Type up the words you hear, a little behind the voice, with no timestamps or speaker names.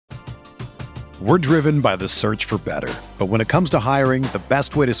We're driven by the search for better. But when it comes to hiring, the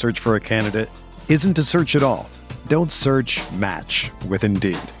best way to search for a candidate isn't to search at all. Don't search, match with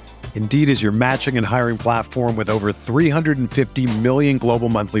Indeed. Indeed is your matching and hiring platform with over 350 million global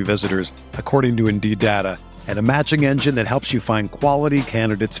monthly visitors, according to Indeed data, and a matching engine that helps you find quality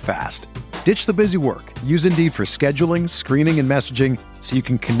candidates fast. Ditch the busy work. Use Indeed for scheduling, screening, and messaging so you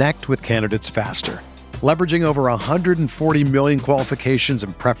can connect with candidates faster. Leveraging over 140 million qualifications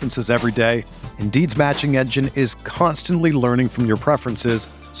and preferences every day, Indeed's matching engine is constantly learning from your preferences,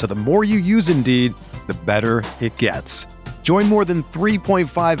 so the more you use Indeed, the better it gets. Join more than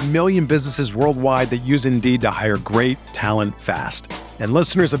 3.5 million businesses worldwide that use Indeed to hire great talent fast. And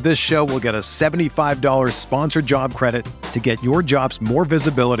listeners of this show will get a $75 sponsored job credit to get your jobs more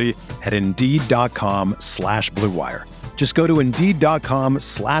visibility at Indeed.com/Blue Wire. Just go to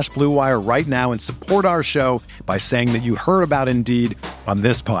Indeed.com/Blue Wire right now and support our show by saying that you heard about Indeed on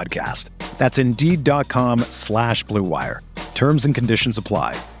this podcast. That's Indeed.com/Blue Wire. Terms and conditions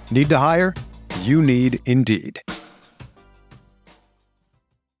apply. Need to hire? You need Indeed.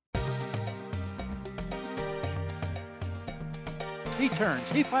 He turns,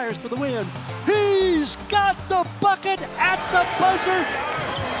 he fires for the win. He's got the bucket at the buzzer.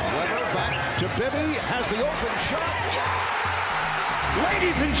 Weber back to Bibby, has the open shot.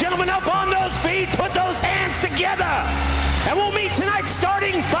 Ladies and gentlemen, up on those feet, put those hands together. And we'll meet tonight's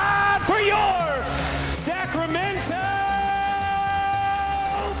starting five for your Sacramento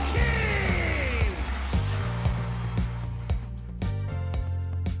Kings.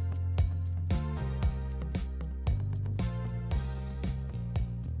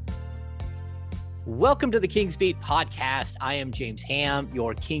 Welcome to the Kings Beat podcast. I am James Ham,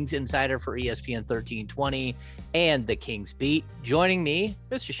 your Kings insider for ESPN 1320 and the Kings Beat. Joining me,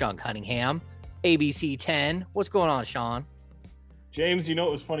 Mr. Sean Cunningham, ABC 10. What's going on, Sean? James, you know,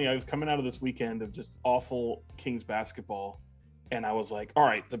 it was funny. I was coming out of this weekend of just awful Kings basketball, and I was like, all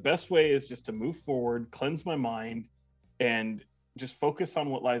right, the best way is just to move forward, cleanse my mind, and just focus on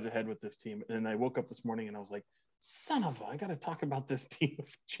what lies ahead with this team. And I woke up this morning and I was like, son of a, I got to talk about this team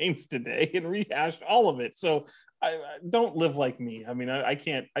with James today and rehash all of it. So I don't live like me. I mean, I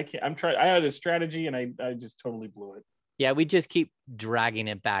can't, I'm trying, I had a strategy and I just totally blew it. Yeah, we just keep dragging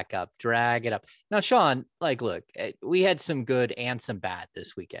it back up, drag it up. Now, Sean, like, look, we had some good and some bad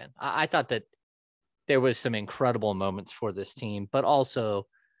this weekend. I thought that there was some incredible moments for this team, but also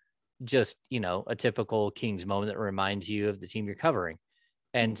just, you know, a typical Kings moment that reminds you of the team you're covering.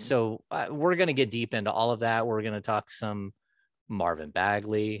 And so we're going to get deep into all of that. We're going to talk some Marvin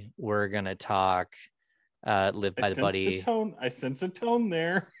Bagley. We're going to talk Live by the Buddy. I sense a tone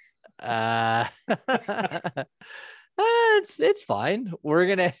there. It's fine. We're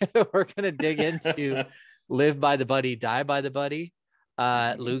gonna dig into Live by the Buddy, Die by the Buddy.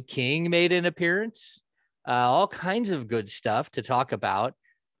 Luke King made an appearance. All kinds of good stuff to talk about.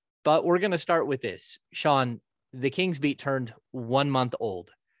 But we're going to start with this. Sean, the Kings Beat turned 1 month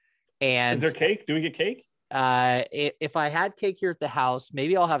old. And is there cake? Do we get cake? If I had cake here at the house,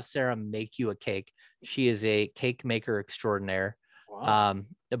 maybe I'll have Sarah make you a cake. She is a cake maker extraordinaire. Wow.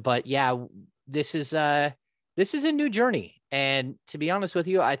 But yeah, this is a new journey. And to be honest with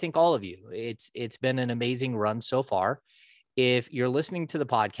you, I think all of you, it's been an amazing run so far. If you're listening to the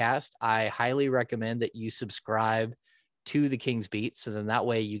podcast, I highly recommend that you subscribe to the Kings Beat. So then that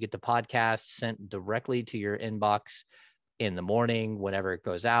way you get the podcast sent directly to your inbox in the morning, whenever it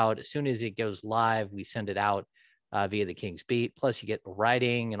goes out. As soon as it goes live, we send it out via the Kings Beat. Plus you get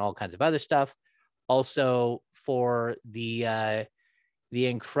writing and all kinds of other stuff. Also for the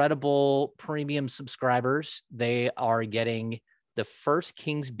incredible premium subscribers, they are getting the first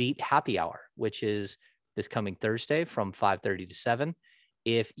Kings Beat happy hour, which is this coming Thursday from 5:30 to 7.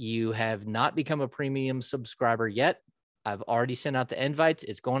 If you have not become a premium subscriber yet, I've already sent out the invites.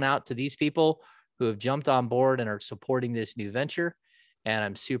 It's going out to these people who have jumped on board and are supporting this new venture. And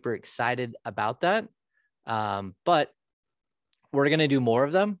I'm super excited about that. But we're going to do more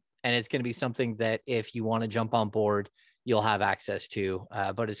of them. And it's going to be something that if you want to jump on board, you'll have access to.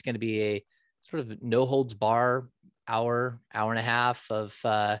 But it's going to be a sort of no holds bar hour and a half of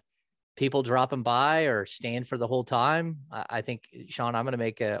people dropping by or staying for the whole time. I think, Sean, I'm going to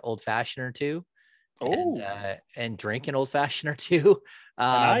make an old fashioned or two. And drink an old fashioned or two.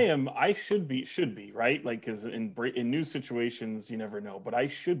 I should be right. Like, cause in new situations, you never know, but I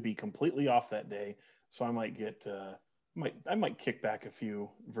should be completely off that day. So I might get, I might kick back a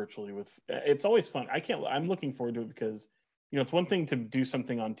few virtually with, it's always fun. I'm looking forward to it because, you know, it's one thing to do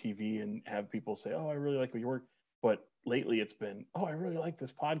something on TV and have people say, oh, I really like your work. But lately it's been, oh, I really like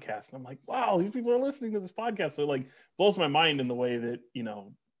this podcast. And I'm like, wow, these people are listening to this podcast. So it like blows my mind in the way that, you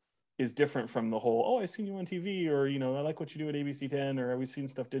know, is different from the whole, oh, I seen you on TV, or, you know, I like what you do at ABC 10, or we've seen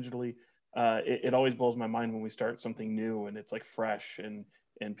stuff digitally. It always blows my mind when we start something new and it's like fresh and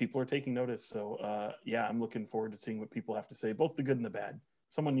people are taking notice. So yeah, I'm looking forward to seeing what people have to say, both the good and the bad.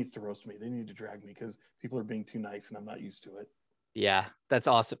 Someone needs to roast me. They need to drag me because people are being too nice and I'm not used to it. Yeah, that's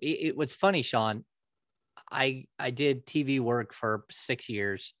awesome. What's funny, Sean, I did TV work for 6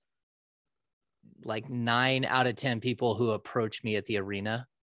 years. Like 9 out of 10 people who approached me at the arena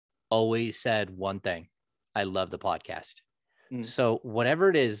always said one thing: I love the podcast. So whatever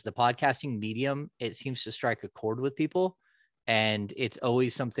it is, the podcasting medium, it seems to strike a chord with people, and it's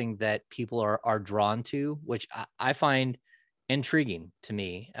always something that people are drawn to, which I find intriguing to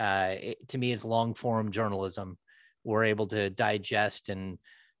me. To me, it's long form journalism. We're able to digest and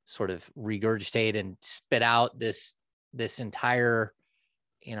sort of regurgitate and spit out this entire,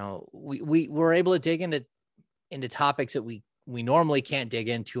 you know, we're able to dig into topics that we normally can't dig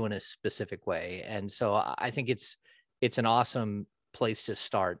into in a specific way. And so I think it's an awesome place to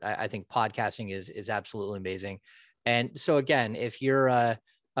start. I think podcasting is absolutely amazing. And so again, if you're a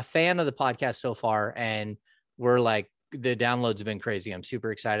fan of the podcast so far, and we're like, the downloads have been crazy, I'm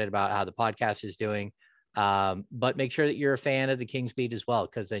super excited about how the podcast is doing. But make sure that you're a fan of the King's Beat as well,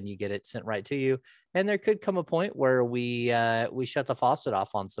 because then you get it sent right to you. And there could come a point where we shut the faucet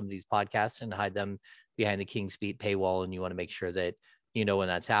off on some of these podcasts and hide them behind the King's Beat paywall. And you want to make sure that you know when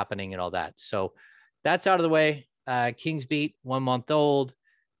that's happening and all that. So that's out of the way. King's Beat, 1 month old.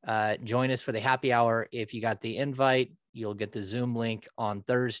 Join us for the happy hour. If you got the invite, you'll get the Zoom link on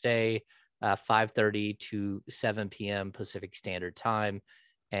Thursday, 5:30 to 7 p.m. Pacific Standard Time.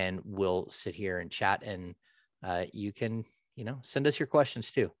 And we'll sit here and chat, and you can, you know, send us your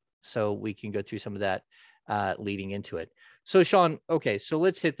questions too, so we can go through some of that leading into it. So Sean, okay, so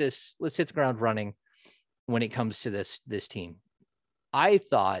let's hit the ground running when it comes to this team. I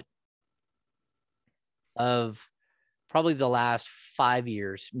thought of probably the last 5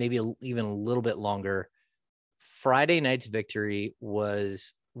 years, maybe even a little bit longer, Friday night's victory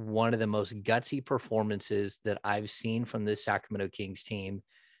was one of the most gutsy performances that I've seen from this Sacramento Kings team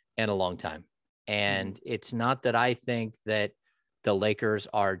in a long time. And it's not that I think that the Lakers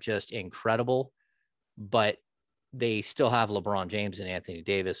are just incredible, but they still have LeBron James and Anthony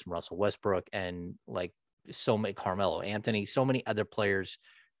Davis and Russell Westbrook and like so many, Carmelo Anthony, so many other players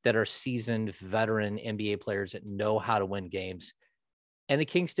that are seasoned veteran NBA players that know how to win games. And the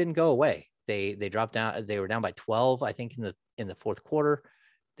Kings didn't go away. They dropped down. They were down by 12, I think, in the fourth quarter.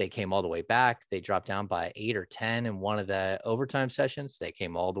 They came all the way back. They dropped down by 8 or 10 in one of the overtime sessions. They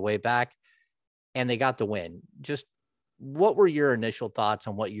came all the way back and they got the win. Just what were your initial thoughts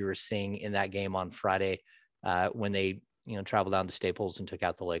on what you were seeing in that game on Friday when they, you know, traveled down to Staples and took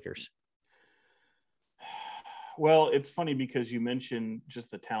out the Lakers? Well, it's funny because you mentioned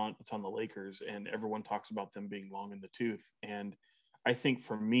just the talent that's on the Lakers, and everyone talks about them being long in the tooth. And I think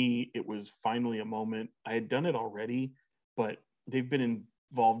for me, it was finally a moment. I had done it already, but they've been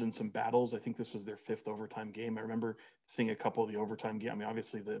involved in some battles. I think this was their 5th overtime game. I remember seeing a couple of the overtime games. I mean,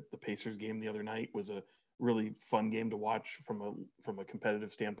 obviously the Pacers game the other night was a really fun game to watch from a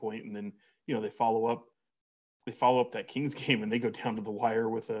competitive standpoint. And then, you know, they follow up that Kings game and they go down to the wire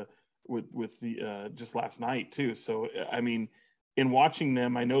with the just last night too. So, I mean, in watching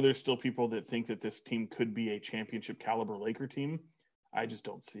them, I know there's still people that think that this team could be a championship caliber Laker team. I just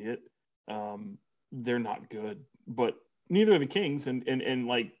don't see it. They're not good, but neither are the Kings. And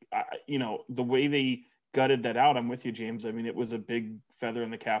like, you know, the way they gutted that out, I'm with you, James. I mean, it was a big feather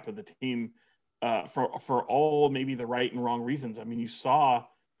in the cap of the team for all maybe the right and wrong reasons. I mean, you saw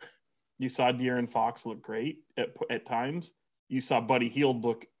De'Aaron Fox look great at times. You saw Buddy Hield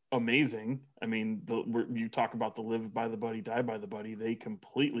look amazing. I mean, you talk about the live by the buddy, die by the buddy. They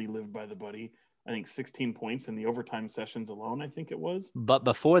completely lived by the buddy. I think 16 points in the overtime sessions alone, I think it was. But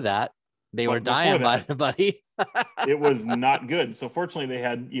before that, they were dying by the buddy. It was not good. So fortunately they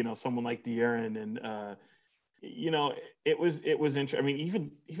had, you know, someone like De'Aaron and, you know, it was interesting. I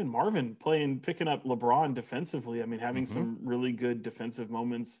mean, even Marvin picking up LeBron defensively. I mean, having some really good defensive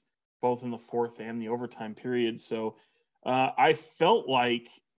moments, both in the fourth and the overtime period. So I felt like,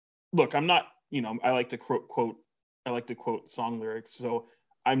 look, I'm not, you know, I like to quote song lyrics. So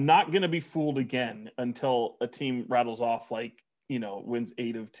I'm not going to be fooled again until a team rattles off, like, you know, wins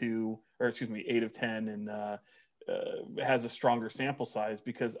 8 of 10 and has a stronger sample size,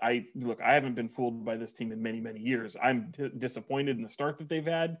 because I haven't been fooled by this team in many, many years. I'm disappointed in the start that they've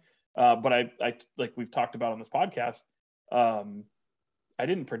had. But I like we've talked about on this podcast, I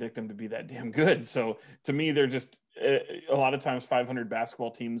didn't predict them to be that damn good. So to me, they're just a lot of times 500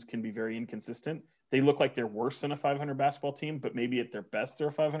 basketball teams can be very inconsistent, they look like they're worse than a 500 basketball team, but maybe at their best, they're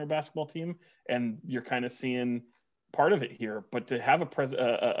a 500 basketball team. And you're kind of seeing part of it here. But to have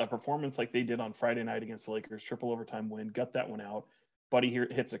a performance like they did on Friday night against the Lakers, triple overtime win, gut that one out. Buddy here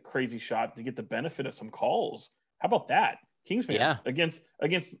hits a crazy shot to get the benefit of some calls. How about that? Kings fans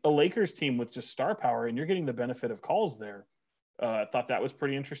against a Lakers team with just star power, and you're getting the benefit of calls there. I thought that was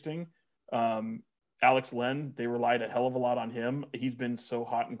pretty interesting. Alex Len, they relied a hell of a lot on him. He's been so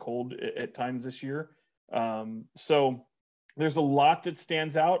hot and cold at times this year. So there's a lot that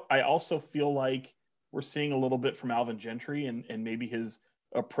stands out. I also feel like we're seeing a little bit from Alvin Gentry and maybe his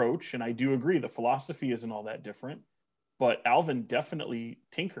approach. And I do agree the philosophy isn't all that different, but Alvin definitely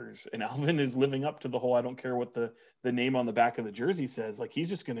tinkers, and Alvin is living up to the whole, I don't care what the name on the back of the jersey says. Like, he's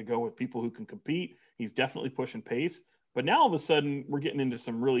just going to go with people who can compete. He's definitely pushing pace. But now all of a sudden we're getting into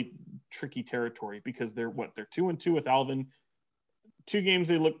some really tricky territory because they're 2-2 with Alvin. 2 games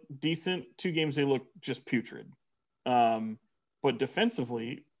they look decent. 2 games they look just putrid. But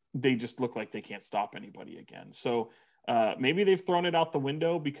defensively, they just look like they can't stop anybody again. So maybe they've thrown it out the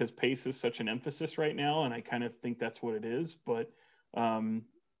window because pace is such an emphasis right now, and I kind of think that's what it is. But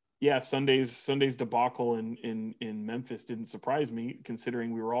Sunday's debacle in Memphis didn't surprise me,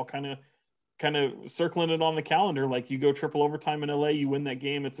 considering we were all kind of circling it on the calendar. Like, you go triple overtime in LA, you win that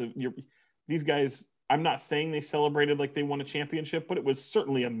game. These guys, I'm not saying they celebrated like they won a championship, but it was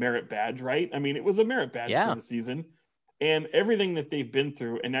certainly a merit badge, right? I mean, it was a merit badge for the season and everything that they've been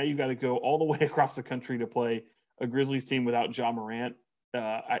through. And now you got to go all the way across the country to play a Grizzlies team without Ja Morant.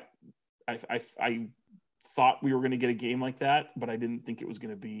 I thought we were going to get a game like that, but I didn't think it was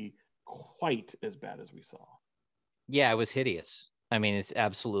going to be quite as bad as we saw. Yeah, it was hideous. I mean, it's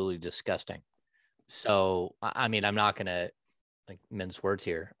absolutely disgusting. So, I mean, I'm not going to mince words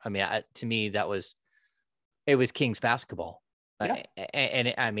here. I mean, to me, it was Kings basketball. Yeah.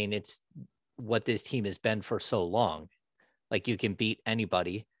 I mean, it's what this team has been for so long. Like, you can beat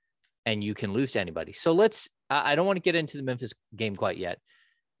anybody and you can lose to anybody. So I don't want to get into the Memphis game quite yet.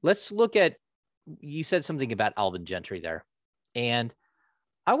 Let's look at, you said something about Alvin Gentry there. And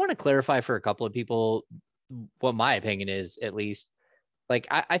I want to clarify for a couple of people what my opinion is, at least. Like,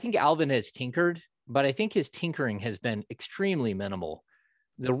 I think Alvin has tinkered, but I think his tinkering has been extremely minimal.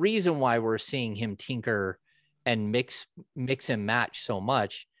 The reason why we're seeing him tinker and mix and match so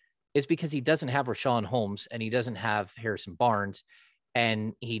much is because he doesn't have Rashawn Holmes and he doesn't have Harrison Barnes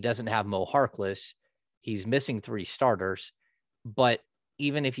and he doesn't have Mo Harkless. He's missing 3 starters. But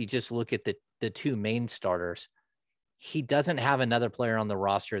even if you just look at the 2 main starters, he doesn't have another player on the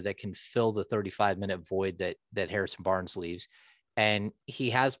roster that can fill the 35-minute void that Harrison Barnes leaves. And he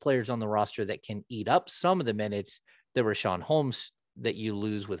has players on the roster that can eat up some of the minutes that Rashawn Holmes, that you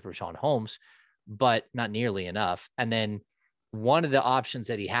lose with Rashawn Holmes, but not nearly enough. And then one of the options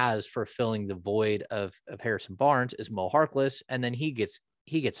that he has for filling the void of Harrison Barnes is Mo Harkless, and then he gets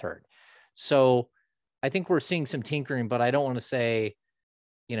hurt. So I think we're seeing some tinkering, but I don't want to say,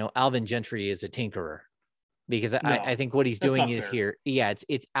 Alvin Gentry is a tinkerer, because I think what he's doing is fair.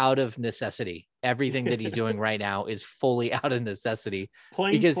 It's out of necessity. Everything that he's doing right now is fully out of necessity.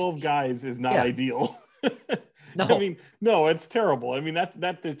 Playing 12 guys is not ideal. No. I mean, no, it's terrible. I mean,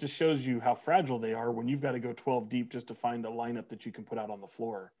 that just shows you how fragile they are when you've got to go 12 deep just to find a lineup that you can put out on the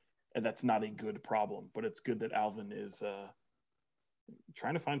floor. And that's not a good problem, but it's good that Alvin is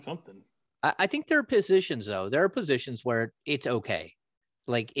trying to find something. I think there are positions, though. There are positions where it's okay.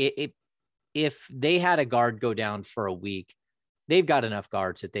 Like, if they had a guard go down for a week, they've got enough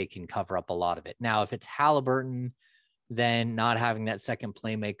guards that they can cover up a lot of it. Now, if it's Halliburton, then not having that second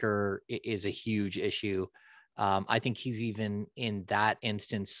playmaker is a huge issue. I think he's even in that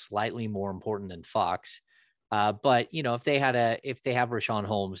instance slightly more important than Fox. But if they have Rashawn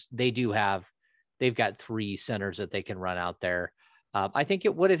Holmes, they've got 3 centers that they can run out there. I think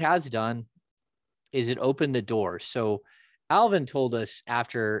what it has done is it opened the door. So Alvin told us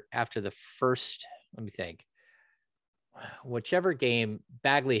after the first, let me think, whichever game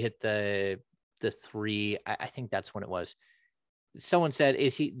Bagley hit the 3, I think that's when it was. Someone said,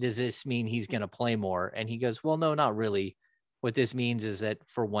 does this mean he's going to play more? And he goes, well, no, not really. What this means is that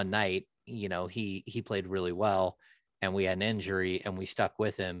for one night, he played really well and we had an injury and we stuck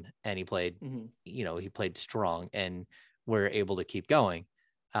with him and he played, he played strong and we're able to keep going.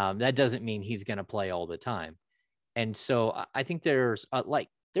 That doesn't mean he's going to play all the time. And so I think there's a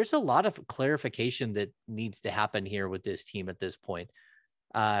lot of clarification that needs to happen here with this team at this point.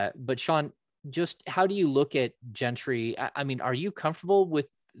 But Sean, just how do you look at Gentry? I mean, are you comfortable with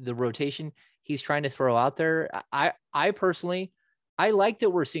the rotation he's trying to throw out there? I personally, I like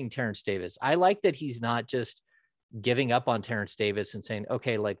that we're seeing Terrence Davis. I like that he's not just giving up on Terrence Davis and saying,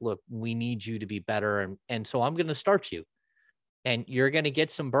 okay, like, look, we need you to be better. And so I'm going to start you and you're going to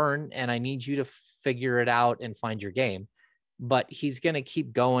get some burn and I need you to figure it out and find your game. But he's going to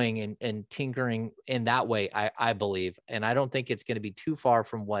keep going and tinkering in that way, I believe. And I don't think it's going to be too far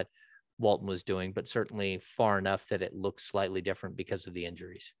from what Walton was doing, but certainly far enough that it looks slightly different because of the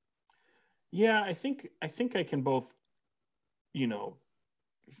injuries. Yeah, I think I can both,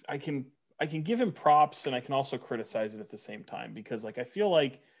 I can give him props and I can also criticize it at the same time, because like I feel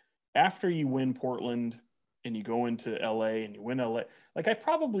like after you win Portland and you go into LA and you win LA, like I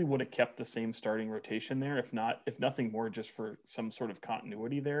probably would have kept the same starting rotation there, if nothing more, just for some sort of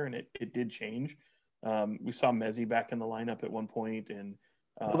continuity there. And it did change. We saw Mezzi back in the lineup at one point, and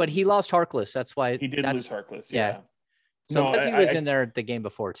but he lost Harkless. That's why he did lose Harkless. Yeah. So Mezzi was in there the game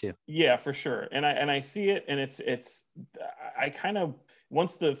before too. Yeah, for sure. And I see it, and it's I kind of,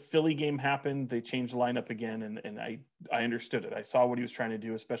 once the Philly game happened, they changed the lineup again, and I understood it. I saw what he was trying to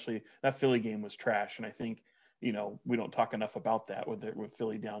do, especially that Philly game was trash. And I think, we don't talk enough about that with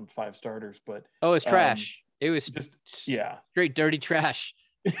Philly down 5 starters, but it's trash. It was just straight dirty trash.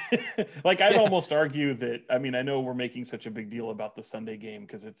 Like I'd almost argue that, I mean, I know we're making such a big deal about the Sunday game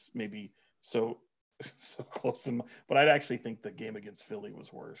because it's maybe so close, but I'd actually think the game against Philly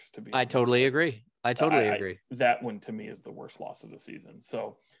was worse. I totally agree. I totally agree. That one to me is the worst loss of the season.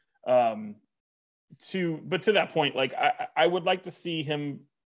 So, to that point, like I would like to see him.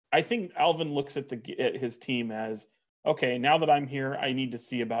 I think Alvin looks at his team as, okay, now that I'm here, I need to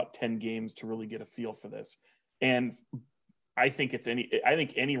see about 10 games to really get a feel for this. And I think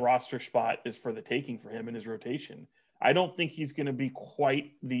any roster spot is for the taking for him in his rotation. I don't think he's going to be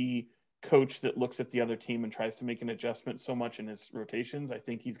quite the coach that looks at the other team and tries to make an adjustment so much in his rotations. I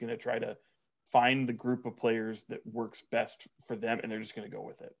think he's going to try to find the group of players that works best for them, and they're just going to go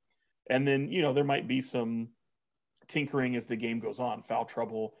with it. And then, there might be some tinkering as the game goes on, foul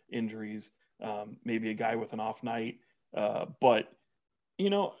trouble, injuries, maybe a guy with an off night. But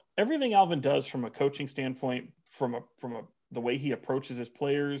everything Alvin does from a coaching standpoint, from the way he approaches his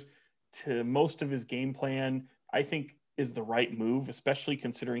players to most of his game plan, I think is the right move, especially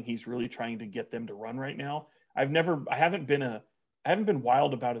considering he's really trying to get them to run right now. I haven't been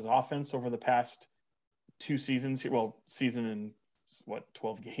wild about his offense over the past 2 seasons. Well, season and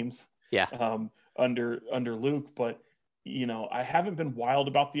 12 games. Yeah. Under Luke, but I haven't been wild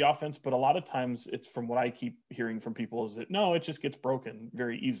about the offense, but a lot of times it's, from what I keep hearing from people, is that no, it just gets broken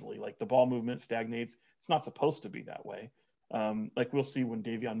very easily. Like the ball movement stagnates. It's not supposed to be that way. Like we'll see when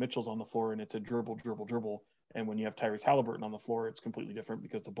Davion Mitchell's on the floor and it's a dribble. And when you have Tyrese Halliburton on the floor, it's completely different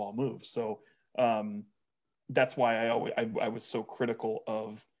because the ball moves. So that's why I was so critical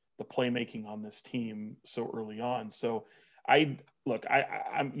of the playmaking on this team so early on. So I'm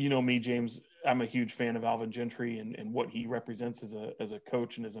me, James, I'm a huge fan of Alvin Gentry and what he represents as a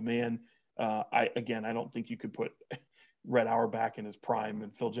coach and as a man. I don't think you could put Red Auerbach in his prime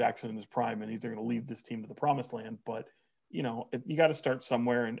and Phil Jackson in his prime, and he's going to lead this team to the promised land. But, you got to start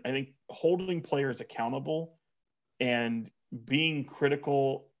somewhere. And I think holding players accountable and being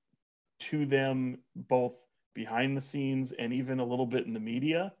critical to them, both behind the scenes and even a little bit in the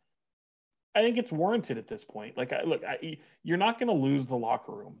media, I think it's warranted at this point. Like, you're not going to lose the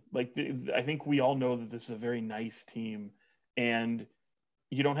locker room. Like, I think we all know that this is a very nice team, and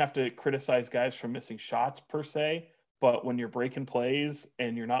you don't have to criticize guys for missing shots per se. But when you're breaking plays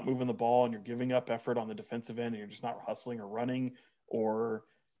and you're not moving the ball and you're giving up effort on the defensive end and you're just not hustling or running, or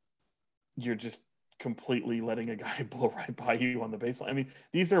you're just completely letting a guy blow right by you on the baseline. I mean,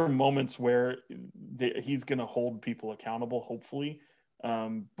 these are moments where he's going to hold people accountable, hopefully.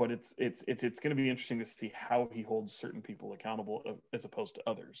 But it's going to be interesting to see how he holds certain people accountable as opposed to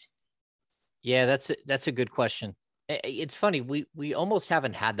others. Yeah, that's a good question. It's funny. We almost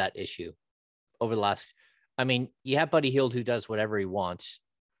haven't had that issue over the last, I mean, you have Buddy Hield who does whatever he wants.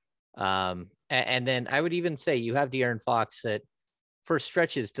 And then I would even say you have De'Aaron Fox that for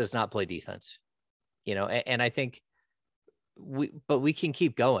stretches does not play defense, and I think we can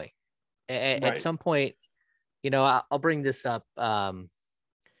keep going at some point. I'll bring this up.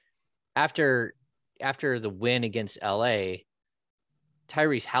 After the win against LA,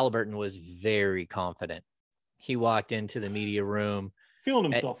 Tyrese Halliburton was very confident. He walked into the media room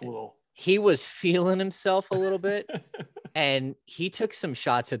feeling himself a little. He was feeling himself a little bit, and he took some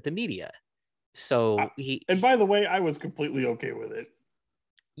shots at the media. So and by the way, I was completely okay with it.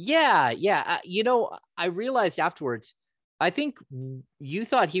 Yeah. I realized afterwards, I think you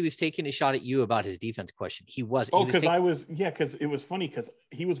thought he was taking a shot at you about his defense question. He was. Because it was funny because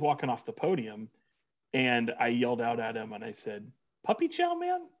he was walking off the podium and I yelled out at him and I said, "Puppy chow,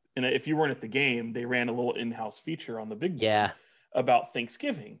 man." And if you weren't at the game, they ran a little in-house feature on the big board Yeah. about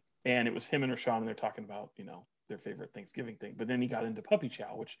Thanksgiving. And it was him and Rashawn, and they're talking about, their favorite Thanksgiving thing. But then he got into puppy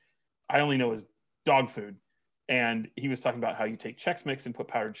chow, which I only know is dog food. And he was talking about how you take Chex Mix and put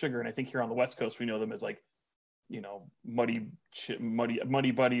powdered sugar. And I think here on the West Coast, we know them as like,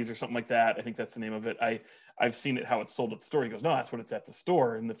 muddy buddies or something like that. I think that's the name of it. I've seen it, how it's sold at the store. He goes, no, that's what it's at the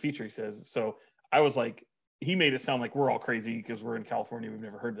store. In the feature, he says. So I was like, he made it sound like we're all crazy because we're in California. We've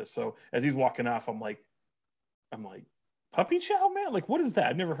never heard this. So as he's walking off, I'm like, puppy chow, man? Like, what is that?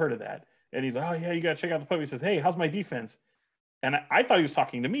 I've never heard of that. And he's like, oh yeah, you got to check out the puppy. He says, hey, how's my defense? And I thought he was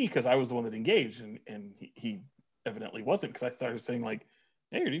talking to me because I was the one that engaged, and he evidently wasn't, because I started saying like,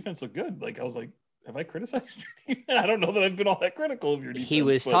 hey, your defense looked good. Like, I was like, have I criticized your defense? I don't know that I've been all that critical of your defense. He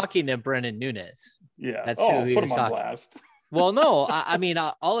was talking to Brennan Nunes. Yeah. That's who he put was him on talking. blast. Well, no, I mean,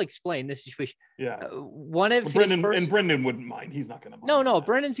 I'll explain this situation. Yeah. One of Brendan, his and Brendan wouldn't mind. He's not going to mind. No, that.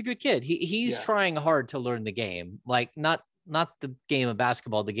 Brendan's a good kid. He's trying hard to learn the game, like not the game of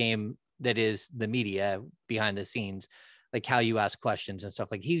basketball, the game that is the media behind the scenes, like how you ask questions and stuff.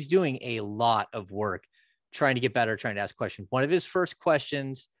 Like, he's doing a lot of work trying to get better, trying to ask questions. One of his first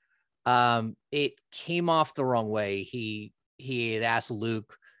questions, it came off the wrong way. He had asked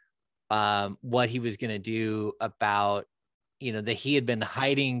Luke what he was going to do about, that he had been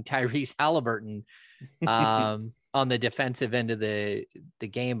hiding Tyrese Halliburton on the defensive end of the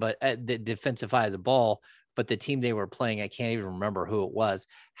game, but the defensive side of the ball. But the team they were playing, I can't even remember who it was,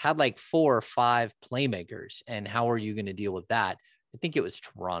 had like 4 or 5 playmakers. And how are you going to deal with that? I think it was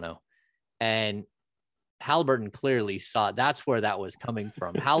Toronto. And Halliburton clearly saw that's where that was coming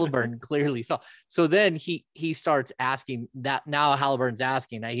from. Halliburton clearly saw. So then he starts asking that. Now Halliburton's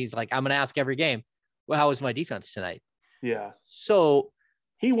asking. He's like, I'm going to ask every game, well, how was my defense tonight? Yeah. So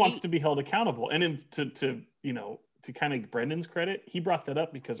he wants to be held accountable. And to kind of Brendan's credit, he brought that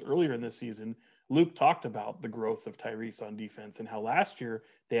up because earlier in this season, Luke talked about the growth of Tyrese on defense and how last year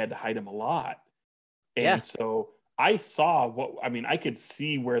they had to hide him a lot. And so I saw I could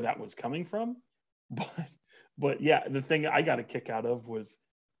see where that was coming from, but yeah, the thing I got a kick out of was,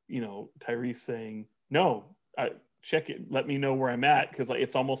 Tyrese saying, no, check it. Let me know where I'm at. Cause like,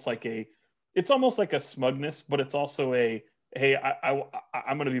 it's almost like a smugness, but it's also a, hey,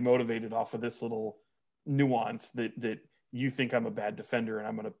 I'm going to be motivated off of this little nuance that you think I'm a bad defender, and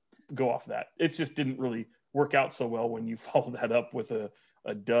I'm going to go off that. It just didn't really work out so well when you follow that up with a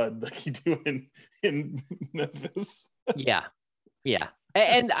dud like you do in Memphis. Yeah.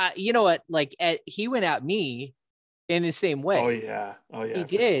 And you know what? Like, he went at me in the same way. Oh yeah. He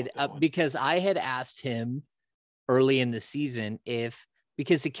did, because I had asked him early in the season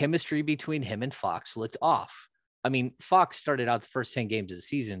because the chemistry between him and Fox looked off. I mean, Fox started out the first 10 games of the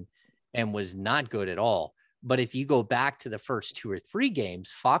season and was not good at all. But if you go back to the first 2 or 3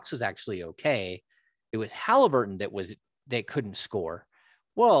 games, Fox was actually okay. It was Halliburton that couldn't score.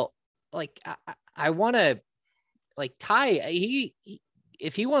 Well, like, I want to, like, Ty,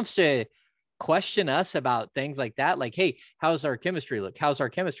 if he wants to question us about things like that, like, hey, how's our chemistry look?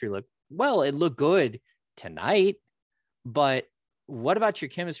 Well, it looked good tonight, but what about your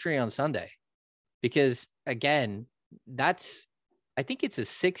chemistry on Sunday? Because again, I think it's the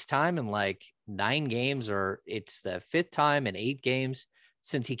 6th time in like 9 games, or it's the 5th time in 8 games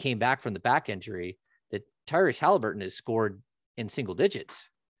since he came back from the back injury that Tyrese Halliburton has scored in single digits.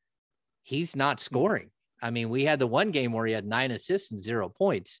 He's not scoring. I mean, we had the one game where he had 9 assists and 0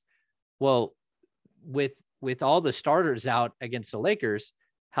 points. Well, with all the starters out against the Lakers,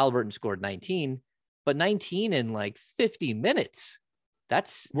 Halliburton scored 19, but 19 in like 50 minutes.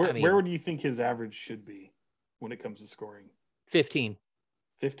 That's where do you think his average should be when it comes to scoring? 15.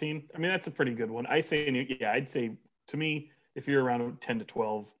 15. I mean, that's a pretty good one. I'd say to me, if you're around 10 to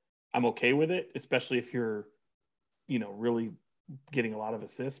 12, I'm okay with it, especially if you're, really getting a lot of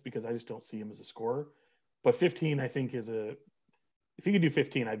assists, because I just don't see him as a scorer. But 15, I think if you could do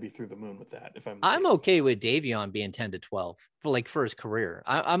 15, I'd be through the moon with that. I'm okay with Davion being 10 to 12 for his career.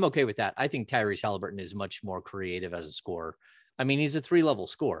 I'm okay with that. I think Tyrese Halliburton is much more creative as a scorer. I mean, he's a 3-level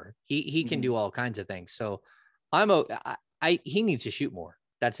scorer. He can do all kinds of things. So he needs to shoot more.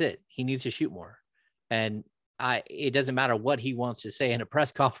 That's it. He needs to shoot more. And it doesn't matter what he wants to say in a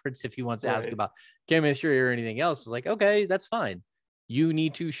press conference. If he wants to ask about chemistry or anything else, it's like, okay, that's fine. You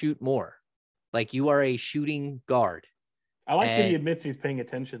need to shoot more. Like, you are a shooting guard. I like that he admits he's paying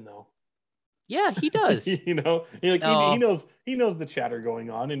attention, though. Yeah, he does. He knows the chatter going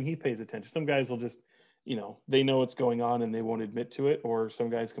on, and he pays attention. Some guys will just, they know what's going on and they won't admit to it, or some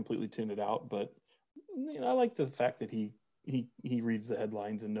guys completely tune it out. But I like the fact that he reads the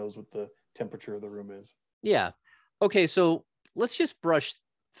headlines and knows what the temperature of the room is. Yeah. Okay, so let's just brush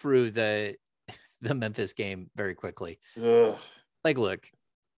through the Memphis game very quickly. Ugh. Like, look,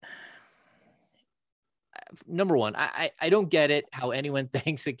 number one, I don't get it how anyone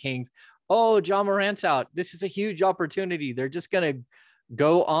thinks the Kings, oh, John Morant's out. This is a huge opportunity. They're just going to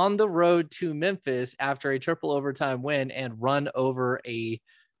go on the road to Memphis after a triple overtime win and run over a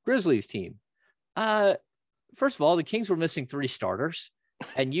Grizzlies team. First of all, the Kings were missing 3 starters,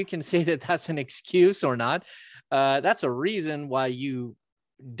 and you can say that that's an excuse or not. That's a reason why you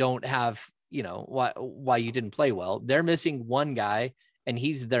don't have, why you didn't play well. They're missing one guy, and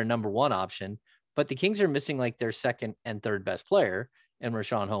he's their number one option. But the Kings are missing like their second and third best player, and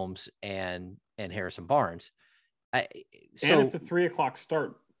Rashawn Holmes and Harrison Barnes. And it's a 3:00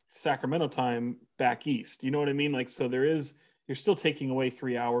 start Sacramento time back east. You know what I mean? Like, so you're still taking away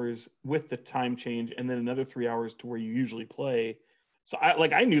 3 hours with the time change, and then another 3 hours to where you usually play. So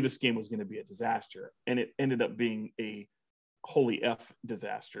I knew this game was going to be a disaster, and it ended up being a holy F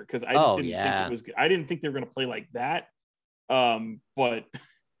disaster. Cause I just didn't think it was good. I didn't think they were going to play like that. But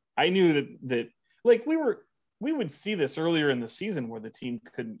I knew that like we would see this earlier in the season where the team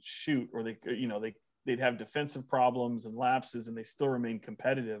couldn't shoot, or they'd have defensive problems and lapses, and they still remain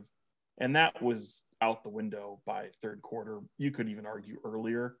competitive. And that was out the window by third quarter. You could even argue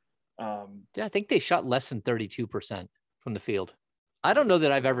earlier. I think they shot less than 32% from the field. I don't know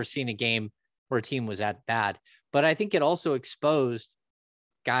that I've ever seen a game where a team was that bad, but I think it also exposed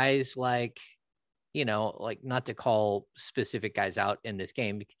guys like, like, not to call specific guys out in this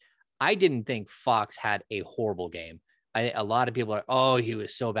game. I didn't think Fox had a horrible game. A lot of people are, oh, he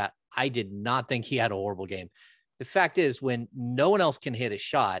was so bad. I did not think he had a horrible game. The fact is, when no one else can hit a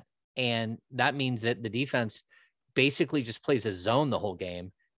shot, and that means that the defense basically just plays a zone the whole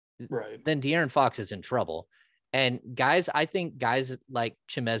game, right? Then De'Aaron Fox is in trouble. And I think guys like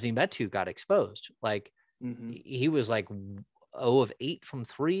Chimezie Metu got exposed. Like, he was like 0 of 8 from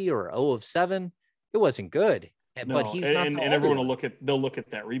 3 or 0 of 7. It wasn't good. No, but he's not. And everyone they'll look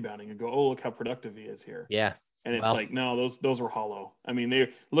at that rebounding and go, oh, look how productive he is here. Yeah. And it's like, no, those were hollow. I mean,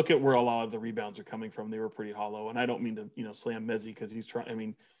 they look at where a lot of the rebounds are coming from. They were pretty hollow. And I don't mean to, slam Mezzi because he's trying. I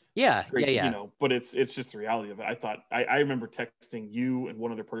mean, great, but it's just the reality of it. I remember texting you and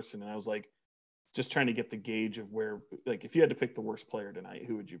one other person, and I was like, just trying to get the gauge of where, like, if you had to pick the worst player tonight,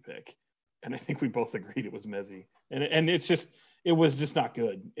 who would you pick? And I think we both agreed it was Mezzi. And it was just not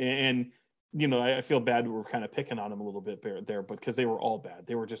good. And I feel bad we're kind of picking on him a little bit there, but because they were all bad.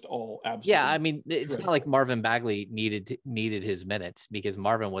 They were just all absolutely. Yeah, I mean, it's not like Marvin Bagley needed his minutes, because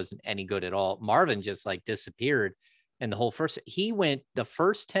Marvin wasn't any good at all. Marvin just like disappeared in the whole first. He went the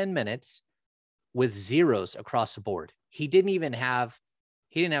first 10 minutes with zeros across the board. He didn't have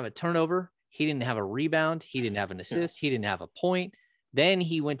a turnover. He didn't have a rebound. He didn't have an assist. He didn't have a point. Then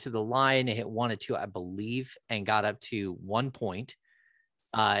he went to the line and hit 1 or 2, I believe, and got up to 1 point.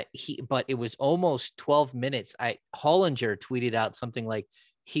 But it was almost 12 minutes. Hollinger tweeted out something like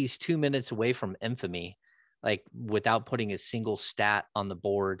he's 2 minutes away from infamy, like, without putting a single stat on the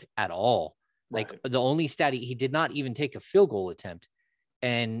board at all. Like, the only stat, he did not even take a field goal attempt.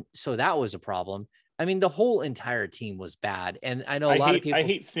 And so that was a problem. I mean, the whole entire team was bad. And I know a lot of people. I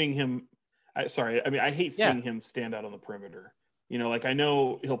hate seeing him. I hate seeing him stand out on the perimeter. Like, I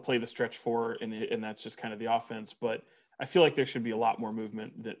know he'll play the stretch 4 and that's just kind of the offense, but I feel like there should be a lot more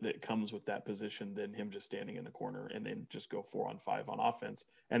movement that comes with that position than him just standing in the corner and then just go 4-on-5 on offense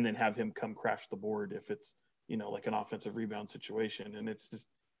and then have him come crash the board if it's, like an offensive rebound situation. And it's just,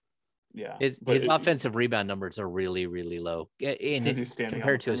 his offensive rebound numbers are really, really low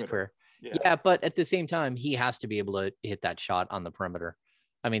compared to his career. Yeah, but at the same time, he has to be able to hit that shot on the perimeter.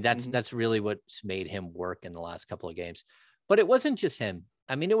 I mean, that's really what's made him work in the last couple of games. But it wasn't just him.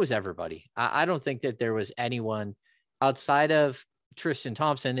 I mean, it was everybody. I don't think that there was anyone outside of Tristan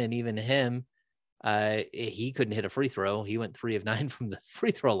Thompson, and even him, he couldn't hit a free throw. He went 3 of 9 from the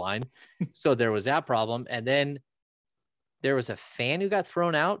free throw line. So there was that problem. And then there was a fan who got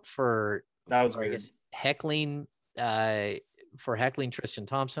thrown out for heckling Tristan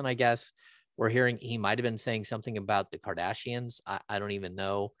Thompson, I guess. We're hearing he might have been saying something about the Kardashians. I don't even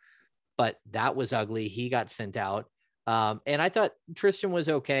know, but that was ugly. He got sent out. And I thought Tristan was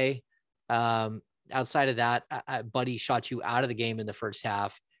okay. Outside of that, Buddy shot you out of the game in the first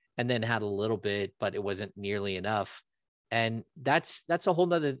half and then had a little bit, but it wasn't nearly enough. And that's a whole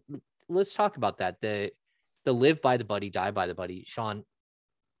nother, let's talk about that. The live by the buddy, die by the buddy. Sean,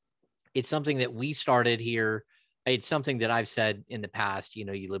 it's something that we started here. It's something that I've said in the past, you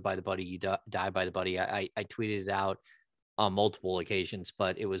live by the buddy, you die by the buddy. I tweeted it out on multiple occasions,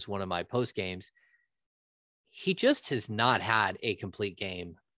 but it was one of my post games. He just has not had a complete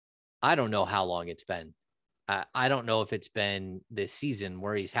game. I don't know how long it's been. I don't know if it's been this season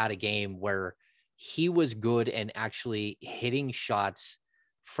where he's had a game where he was good and actually hitting shots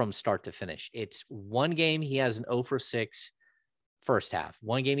from start to finish. It's one game he has an 0 for 6 first half.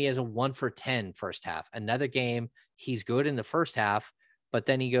 One game he has a 1 for 10 first half. Another game he's good in the first half, but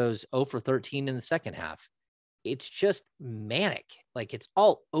then he goes 0 for 13 in the second half. It's just manic. Like, it's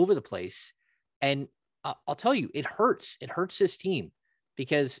all over the place. And I'll tell you, it hurts. It hurts this team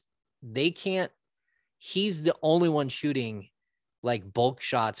because they can't, he's the only one shooting like bulk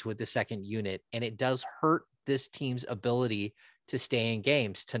shots with the second unit. And it does hurt this team's ability to stay in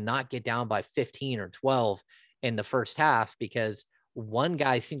games, to not get down by 15 or 12 in the first half, because one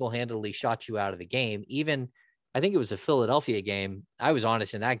guy single-handedly shot you out of the game. Even, I think it was a Philadelphia game. I was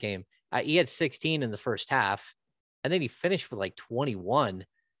honest in that game. He had 16 in the first half, and then he finished with like 21,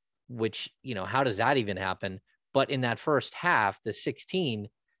 which, how does that even happen? But in that first half, the 16,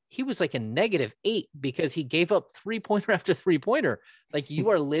 he was like a -8 because he gave up 3-pointer after 3-pointer. Like,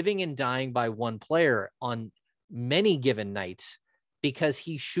 you are living and dying by one player on many given nights because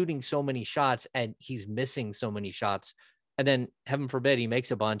he's shooting so many shots and he's missing so many shots. And then, heaven forbid, he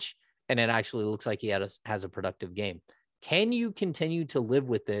makes a bunch and it actually looks like he has a productive game. Can you continue to live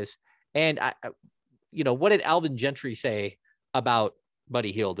with this? And what did Alvin Gentry say about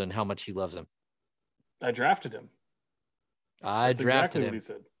Buddy Hield and how much he loves him? I drafted him. That's drafted exactly him. What he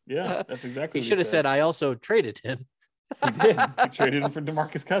said. Yeah, that's exactly he what should have said, I also traded him. He did. He traded him for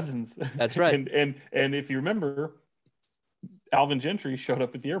DeMarcus Cousins. That's right. And if you remember, Alvin Gentry showed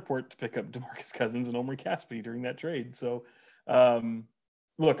up at the airport to pick up DeMarcus Cousins and Omri Casspi during that trade. So,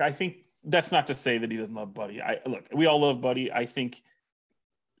 look, I think that's not to say that he doesn't love Buddy. We all love Buddy. I think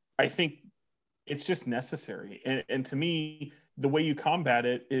it's just necessary. And to me, the way you combat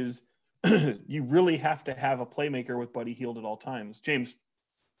it is you really have to have a playmaker with Buddy Hield at all times. James,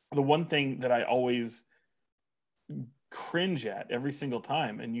 the one thing that I always cringe at every single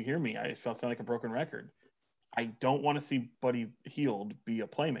time, and you hear me, I sound like a broken record. I don't want to see Buddy Hield be a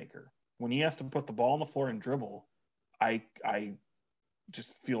playmaker. When he has to put the ball on the floor and dribble, I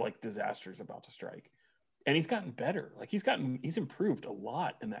just feel like disaster is about to strike. And he's gotten better. Like, he's improved a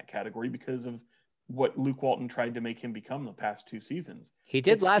lot in that category because of what Luke Walton tried to make him become the past 2 seasons. He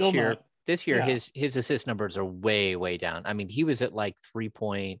did last year. This year, yeah. His assist numbers are way, way down. I mean, he was at like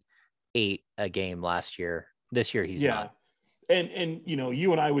 3.8 a game last year. This year, he's not. And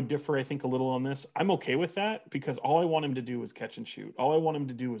you and I would differ, I think, a little on this. I'm okay with that because all I want him to do is catch and shoot. All I want him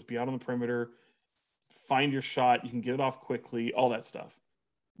to do is be out on the perimeter, find your shot. You can get it off quickly, all that stuff.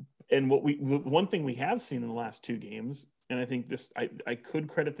 And one thing we have seen in the last 2 games, and I think this, I could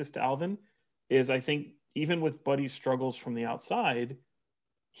credit this to Alvin, is I think even with Buddy's struggles from the outside,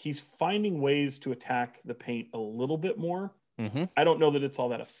 he's finding ways to attack the paint a little bit more. Mm-hmm. I don't know that it's all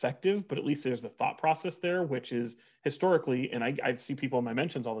that effective, but at least there's the thought process there, which is historically, and I see people in my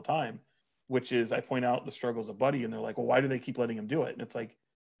mentions all the time, which is I point out the struggles of Buddy, and they're like, well, why do they keep letting him do it? And it's like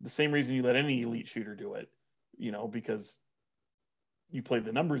the same reason you let any elite shooter do it, because you play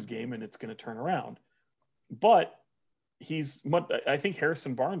the numbers game and it's going to turn around. But I think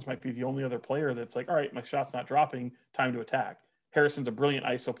Harrison Barnes might be the only other player that's like, all right, my shot's not dropping, time to attack. Harrison's a brilliant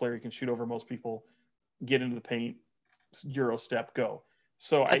ISO player. He can shoot over most people, get into the paint, Euro step, go.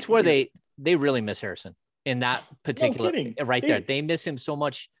 So that's where they really miss Harrison in that particular right there. They miss him so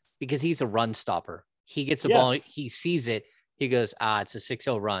much because he's a run stopper. He gets the ball, he sees it, he goes, it's a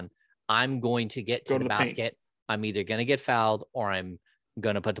 6-0 run. I'm going to get to the basket. Paint. I'm either going to get fouled or I'm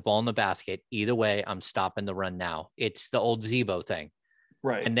going to put the ball in the basket. Either way, I'm stopping the run now. It's the old Zebo thing.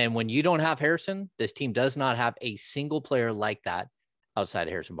 Right. And then when you don't have Harrison, this team does not have a single player like that outside of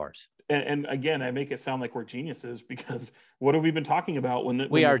Harrison Barnes. And again, I make it sound like we're geniuses because what have we been talking about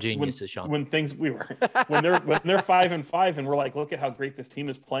we are geniuses, Sean? When they're 5-5 and we're like, look at how great this team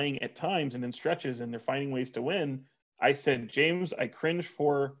is playing at times and in stretches and they're finding ways to win. I said, James, I cringe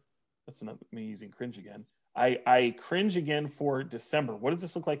for that's not me using cringe again. I cringe again for December. What does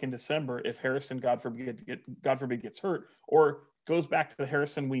this look like in December if Harrison, God forbid, gets hurt or goes back to the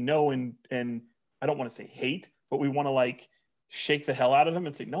Harrison we know and I don't want to say hate, but we want to like shake the hell out of him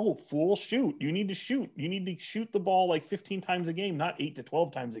and say, no, fool, shoot. You need to shoot. You need to shoot the ball like 15 times a game, not 8 to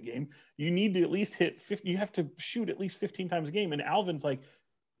 12 times a game. You need to at least hit 50. You have to shoot at least 15 times a game. And Alvin's like,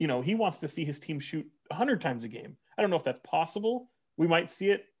 he wants to see his team shoot 100 times a game. I don't know if that's possible. We might see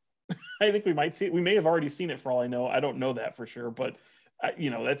it. I think we might see it. We may have already seen it for all I know. I don't know that for sure, but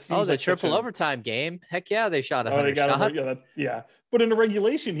that seems the triple overtime game. Heck yeah, they shot 100 shots. Yeah. But in a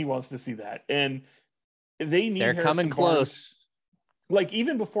regulation, he wants to see that. And they're Harrison coming close. Like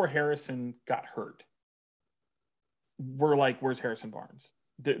even before Harrison got hurt, we're like, where's Harrison Barnes?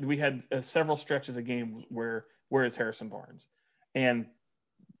 we had several stretches of games where is Harrison Barnes, and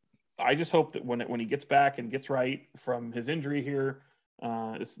I just hope that when he gets back and gets right from his injury here,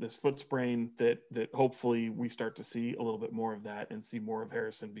 this foot sprain, that hopefully we start to see a little bit more of that and see more of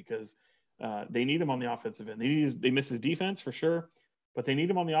Harrison, because they need him on the offensive end. They miss his defense for sure, but they need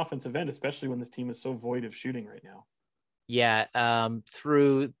him on the offensive end, especially when this team is so void of shooting right now. Yeah.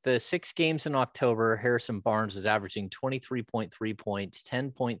 Through the 6 games in October, Harrison Barnes is averaging 23.3 points,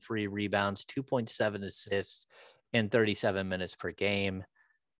 10.3 rebounds, 2.7 assists in 37 minutes per game.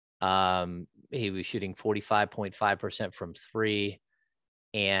 He was shooting 45.5% from 3,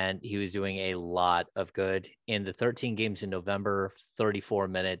 and he was doing a lot of good in the 13 games in November, 34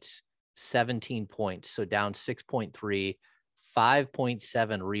 minutes, 17 points. So down 6.3,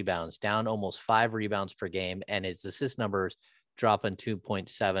 5.7 rebounds, down almost 5 rebounds per game. And his assist numbers dropping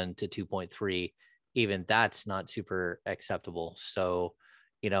 2.7 to 2.3. Even that's not super acceptable. So,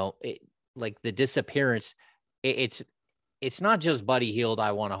 like the disappearance, it's not just Buddy Hield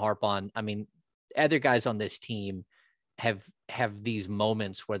I want to harp on. I mean, other guys on this team have these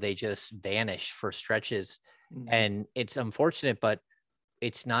moments where they just vanish for stretches. And it's unfortunate, but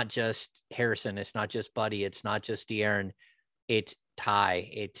it's not just Harrison. It's not just Buddy. It's not just De'Aaron. It's Ty.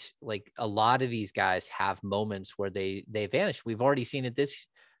 It's like a lot of these guys have moments where they vanish. We've already seen it this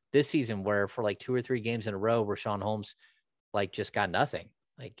season, where for like 2 or 3 games in a row, Rashawn Holmes like just got nothing.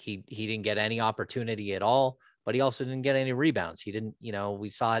 Like he didn't get any opportunity at all, but he also didn't get any rebounds. He didn't, we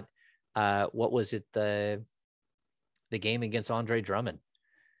saw it. What was it? The game against Andre Drummond,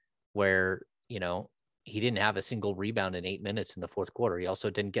 where, he didn't have a single rebound in 8 minutes in the fourth quarter. He also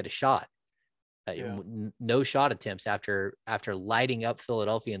didn't get a shot. No shot attempts after lighting up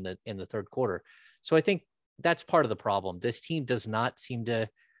Philadelphia in the third quarter. So I think that's part of the problem. This team does not seem to,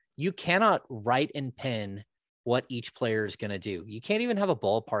 you cannot write and pen what each player is going to do. You can't even have a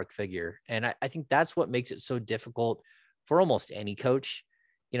ballpark figure. And I think that's what makes it so difficult for almost any coach.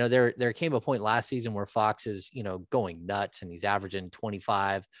 There came a point last season where Fox is, going nuts and he's averaging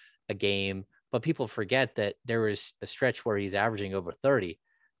 25 a game, but people forget that there was a stretch where he's averaging over 30.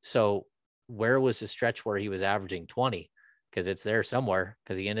 So where was the stretch where he was averaging 20? Because it's there somewhere,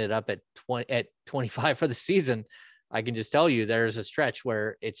 because he ended up at 25 for the season. I can just tell you there's a stretch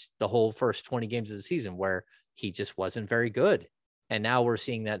where it's the whole first 20 games of the season where he just wasn't very good. And now we're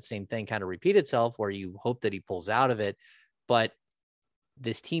seeing that same thing kind of repeat itself, where you hope that he pulls out of it. But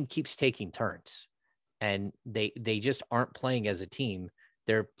this team keeps taking turns, and they just aren't playing as a team.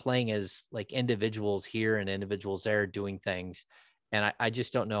 They're playing as like individuals here and individuals there doing things. And I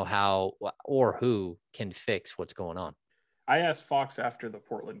just don't know how or who can fix what's going on. I asked Fox after the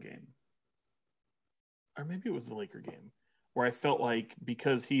Portland game, or maybe it was the Laker game, where I felt like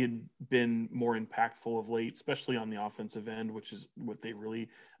because he had been more impactful of late, especially on the offensive end, which is what they really,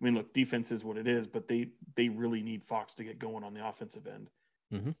 look, defense is what it is, but they really need Fox to get going on the offensive end.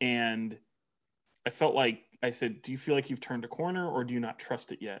 Mm-hmm. And I felt like I said, do you feel like you've turned a corner, or do you not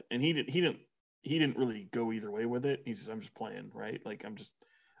trust it yet? And he didn't really go either way with it. He says, I'm just playing, right? Like, I'm just,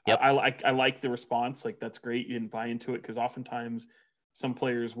 yep. I like the response. Like, that's great. You didn't buy into it, because oftentimes some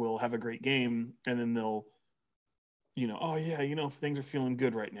players will have a great game and then they'll, oh yeah, if things are feeling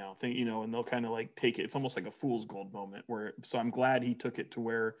good right now, and they'll kind of like take it. It's almost like a fool's gold moment so I'm glad he took it to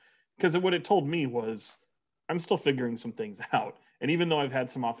where, because what it told me was, I'm still figuring some things out. And even though I've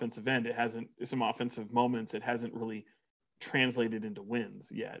had some offensive moments, it hasn't really translated into wins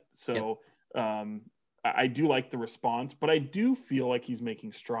yet. So, I do like the response, but I do feel like he's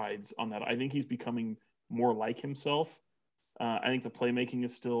making strides on that. I think he's becoming more like himself. I think the playmaking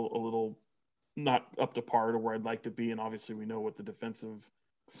is still a little not up to par to where I'd like to be. And obviously we know what the defensive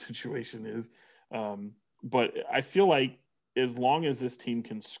situation is. But I feel like as long as this team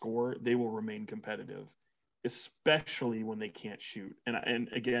can score, they will remain competitive, especially when they can't shoot. And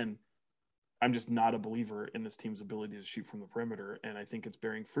again, I'm just not a believer in this team's ability to shoot from the perimeter. And I think it's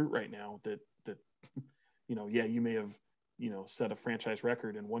bearing fruit right now that, you may have, set a franchise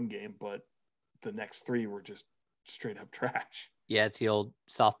record in one game, but the next 3 were just straight up trash. Yeah, it's the old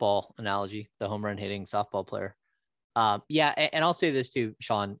softball analogy, the home run hitting softball player. And I'll say this too,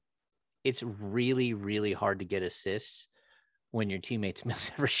 Sean, it's really, really hard to get assists when your teammates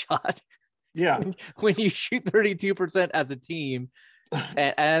miss every shot. Yeah. when you shoot 32% as a team,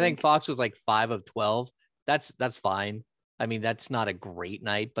 and I think Fox was like 5 of 12. That's fine. That's not a great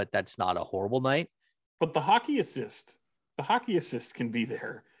night, but that's not a horrible night. But the hockey assist can be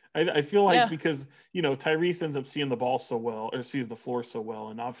there. I feel like because, Tyrese ends up seeing the ball so well, or sees the floor so well,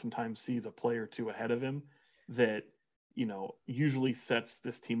 and oftentimes sees a play or two ahead of him that, usually sets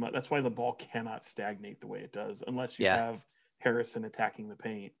this team up. That's why the ball cannot stagnate the way it does, unless you have Harrison attacking the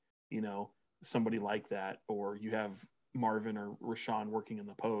paint, somebody like that, or you have Marvin or Rashawn working in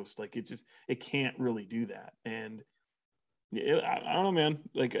the post. Like it can't really do that. And I don't know, man.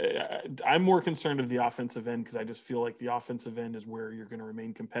 Like I'm more concerned of the offensive end because I just feel like the offensive end is where you're going to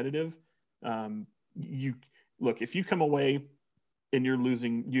remain competitive. You look, if you come away and you're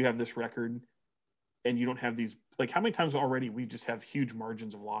losing, you have this record and you don't have these, like how many times already we just have huge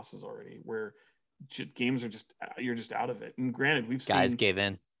margins of losses already where games are you're just out of it. And granted, Guys gave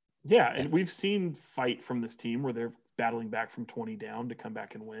in. Yeah. And we've seen fight from this team where they're battling back from 20 down to come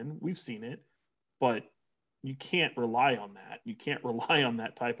back and win. We've seen it, but you can't rely on that. You can't rely on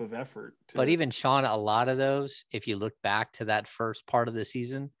that type of effort. But even Sean, a lot of those, if you look back to that first part of the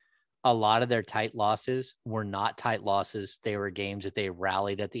season, a lot of their tight losses were not tight losses. They were games that they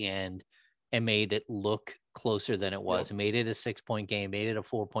rallied at the end and made it look closer than it was. Yep. And made it a 6-point game, made it a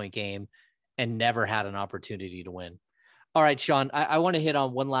 4-point game, and never had an opportunity to win. All right, Sean, I want to hit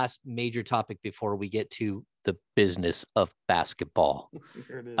on one last major topic before we get to the business of basketball.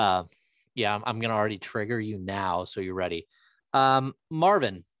 Here it is. Yeah, I'm going to already trigger you now, so you're ready.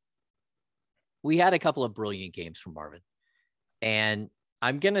 Marvin, we had a couple of brilliant games from Marvin. And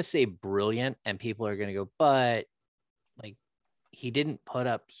I'm going to say brilliant, and people are going to go, but like he didn't put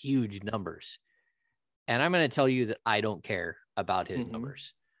up huge numbers. And I'm going to tell you that I don't care about his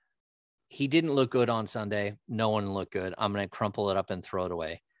numbers. He didn't look good on Sunday. No one looked good. I'm going to crumple it up and throw it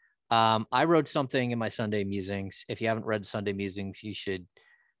away. I wrote something in my Sunday musings. If you haven't read Sunday musings, you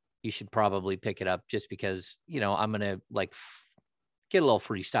should probably pick it up just because, I'm going to get a little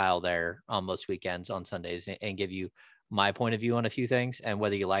freestyle there on most weekends on Sundays and give you my point of view on a few things. And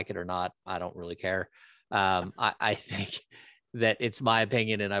whether you like it or not, I don't really care. I think that it's my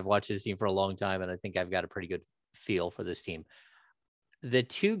opinion, and I've watched this team for a long time, and I think I've got a pretty good feel for this team. The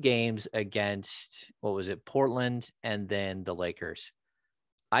two games against, Portland and then the Lakers,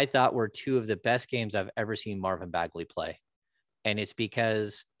 I thought were two of the best games I've ever seen Marvin Bagley play. And it's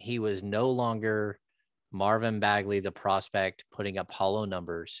because he was no longer Marvin Bagley, the prospect, putting up hollow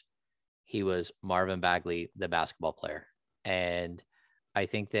numbers. He was Marvin Bagley, the basketball player. And I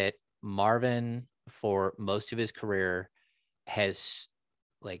think that Marvin, for most of his career, has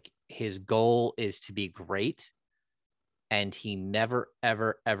his goal is to be great. And he never,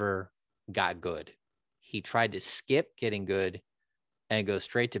 ever, ever got good. He tried to skip getting good and go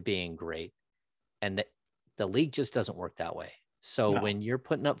straight to being great. And the league just doesn't work that way. So when you're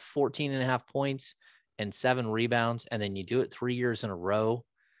putting up 14.5 points and 7 rebounds, and then you do it 3 years in a row,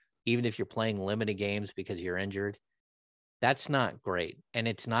 even if you're playing limited games because you're injured, that's not great. And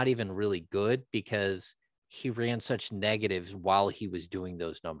it's not even really good because he ran such negatives while he was doing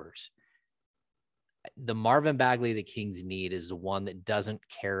those numbers. The Marvin Bagley the Kings need is the one that doesn't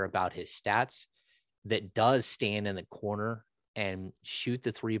care about his stats, that does stand in the corner and shoot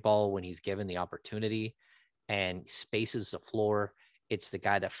the 3 ball when he's given the opportunity and spaces the floor. It's the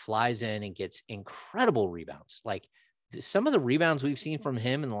guy that flies in and gets incredible rebounds. Like some of the rebounds we've seen from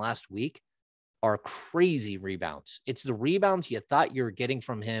him in the last week are crazy rebounds. It's the rebounds you thought you were getting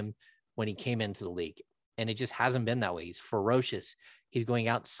from him when he came into the league. And it just hasn't been that way. He's ferocious. He's going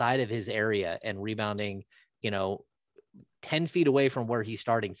outside of his area and rebounding, 10 feet away from where he's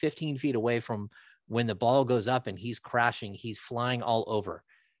starting, 15 feet away from when the ball goes up and he's crashing, he's flying all over.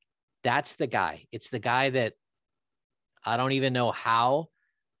 That's the guy. It's the guy that I don't even know how,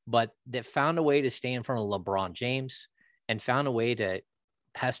 but that found a way to stay in front of LeBron James and found a way to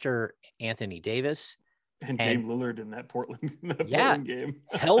pester Anthony Davis. And Dame Lillard in that Portland, Portland game.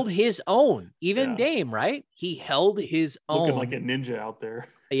 Held his own. Even Dame, right? He held his own. Looking like a ninja out there.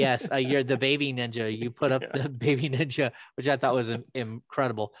 Yes, you're the baby ninja. You put up the baby ninja, which I thought was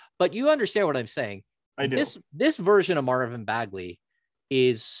incredible. But you understand what I'm saying. I do. This version of Marvin Bagley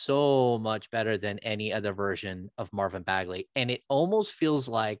is so much better than any other version of Marvin Bagley. And it almost feels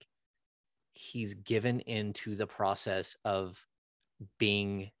like he's given into the process of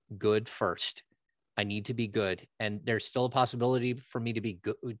being good first. I need to be good. And there's still a possibility for me to be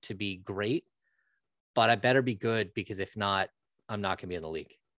good, to be great, but I better be good because if not, I'm not going to be in the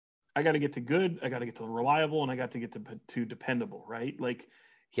league. I got to get to good. I got to get to reliable, and I got to get to dependable, right? Like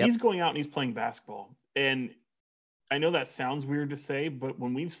he's going out and he's playing basketball. And I know that sounds weird to say, but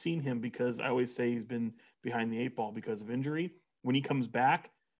when we've seen him, because I always say he's been behind the 8 ball because of injury, when he comes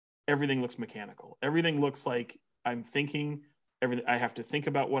back, everything looks mechanical. Everything looks like I'm thinking. Everything, I have to think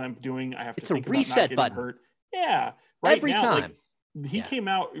about what I'm doing. I have to think about not getting hurt. Yeah. Right every now, time. He came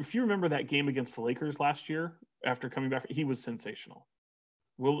out. If you remember that game against the Lakers last year, after coming back, he was sensational.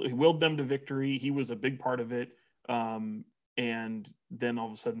 He willed them to victory. He was a big part of it. And then all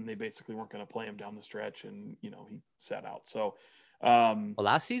of a sudden they basically weren't going to play him down the stretch, and he sat out. So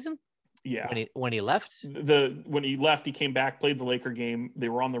last season, yeah, when he left, when he left, he came back, played the Laker game. They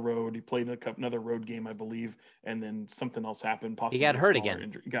were on the road. He played another road game, I believe, and then something else happened. Possibly he got hurt again.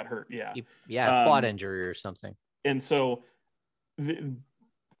 Injury. He got hurt. Yeah, quad injury or something. And so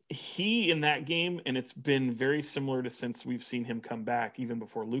he in that game, and it's been very similar to since we've seen him come back, even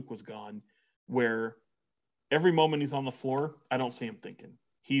before Luke was gone, where every moment he's on the floor, I don't see him thinking.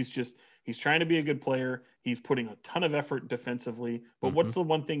 He's trying to be a good player. He's putting a ton of effort defensively. But what's the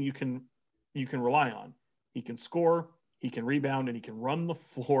one thing you can rely on? He can score, he can rebound, and he can run the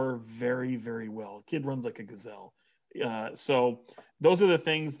floor very, very well. Kid runs like a gazelle. So those are the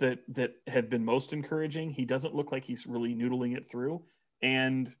things that have been most encouraging. He doesn't look like he's really noodling it through.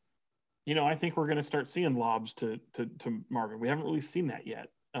 And, I think we're going to start seeing lobs to Marvin. We haven't really seen that yet.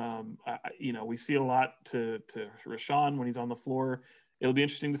 We see a lot to Rashawn when he's on the floor. It'll be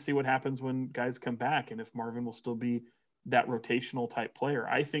interesting to see what happens when guys come back and if Marvin will still be that rotational type player.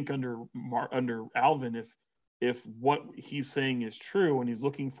 I think under Alvin, if what he's saying is true and he's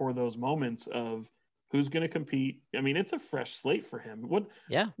looking for those moments of who's going to compete, I mean, it's a fresh slate for him.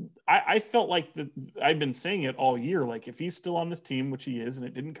 I felt like I've been saying it all year. Like if he's still on this team, which he is, and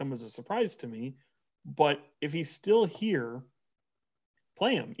it didn't come as a surprise to me, but if he's still here,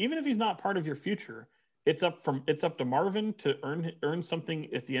 play him. Even if he's not part of your future, it's up to Marvin to earn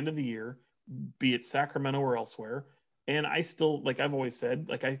something at the end of the year, be it Sacramento or elsewhere. And I still, like I've always said,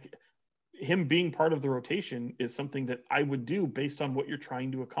 him being part of the rotation is something that I would do based on what you're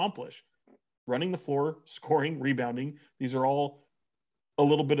trying to accomplish. Running the floor, scoring, rebounding, these are all a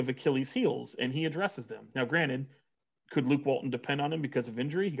little bit of Achilles heels, and he addresses them. Now, granted, could Luke Walton depend on him because of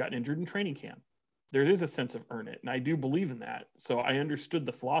injury? He got injured in training camp. There is a sense of earn it, and I do believe in that. So I understood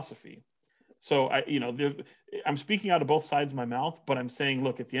the philosophy. So I'm speaking out of both sides of my mouth, but I'm saying,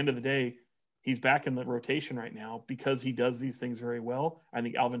 look, at the end of the day, he's back in the rotation right now because he does these things very well. I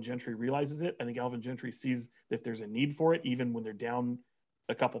think Alvin Gentry realizes it. I think Alvin Gentry sees that there's a need for it, even when they're down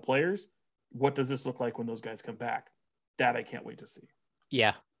a couple players. What does this look like when those guys come back? That I can't wait to see.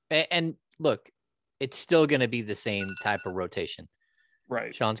 Yeah. And look, it's still going to be the same type of rotation.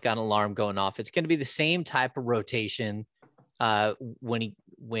 Right. Sean's got an alarm going off. It's going to be the same type of rotation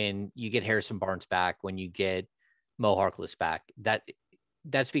when you get Harrison Barnes back, when you get Mo Harkless back.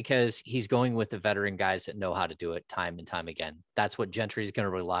 That's because he's going with the veteran guys that know how to do it time and time again. That's what Gentry is going to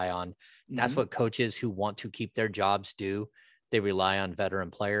rely on. That's what coaches who want to keep their jobs do. They rely on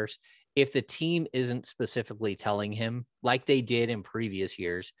veteran players. If the team isn't specifically telling him, like they did in previous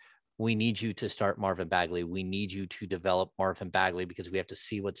years, we need you to start Marvin Bagley. We need you to develop Marvin Bagley because we have to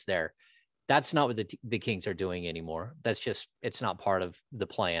see what's there. That's not what the Kings are doing anymore. It's not part of the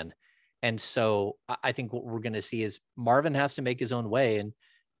plan. And so I think what we're going to see is Marvin has to make his own way. And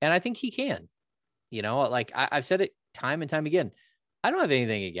I think he can, like I've said it time and time again. I don't have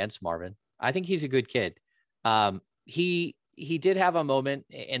anything against Marvin. I think he's a good kid. He did have a moment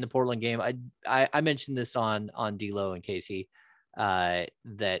in the Portland game. I mentioned this on D-Lo and Casey,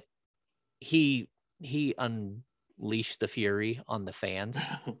 that he unleashed the fury on the fans.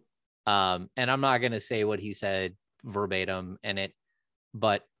 And I'm not going to say what he said verbatim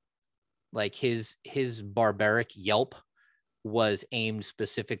but like his barbaric yelp was aimed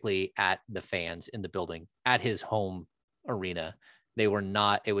specifically at the fans in the building, at his home arena. It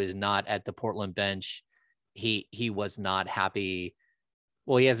was not at the Portland bench. He was not happy.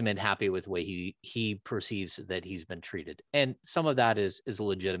 Well, he hasn't been happy with the way he perceives that he's been treated. And some of that is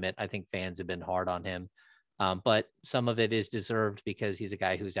legitimate. I think fans have been hard on him. But some of it is deserved because he's a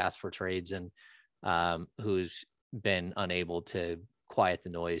guy who's asked for trades and who's been unable to quiet the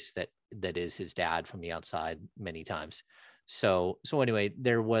noise that is his dad from the outside many times. So anyway,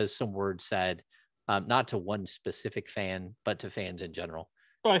 there was some words said, not to one specific fan, but to fans in general.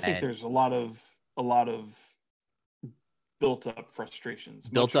 Well, I think there's a lot of built up frustrations,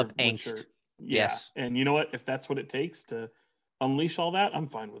 built up angst. Yes. And you know what? If that's what it takes to unleash all that, I'm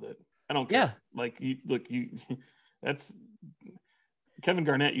fine with it. I don't care. Yeah. Like that's Kevin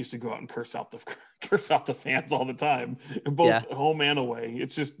Garnett used to go out and curse out the fans all the time, both home and away.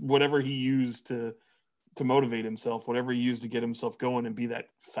 It's just whatever he used to motivate himself, whatever he used to get himself going and be that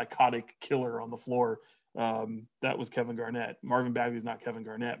psychotic killer on the floor. That was Kevin Garnett. Marvin Bagley is not Kevin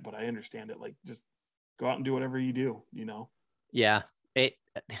Garnett, but I understand it. Like, just go out and do whatever you do, Yeah.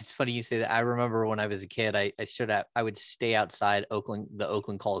 It's funny you say that. I remember when I was a kid, I would stay outside the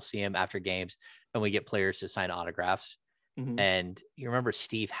Oakland Coliseum after games, and we get players to sign autographs. Mm-hmm. And you remember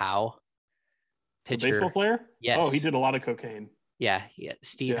Steve Howe, pitcher, the baseball player? Yes. Oh, he did a lot of cocaine. Yeah.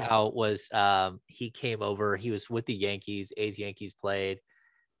 Steve Howe was he came over. He was with the Yankees. A's Yankees played,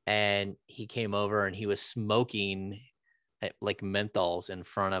 and he came over and he was smoking like menthols in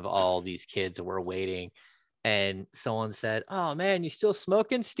front of all these kids that were waiting. And someone said, "Oh man, you still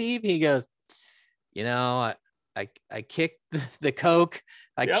smoking, Steve?" He goes, I kicked the Coke.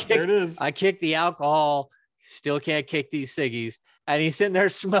 There it is. I kicked the alcohol. Still can't kick these ciggies." And he's sitting there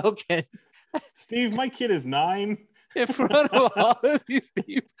smoking. Steve, my kid is 9. In front of all of these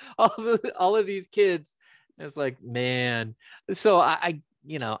people, all of these kids. It's like, man. So I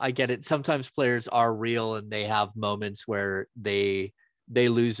get it. Sometimes players are real and they have moments where they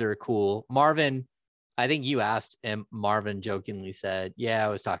lose their cool. Marvin, I think you asked, and Marvin jokingly said, "Yeah, I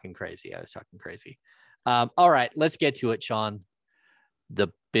was talking crazy. All right, let's get to it, Sean. The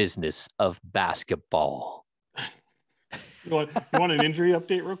business of basketball. You want an injury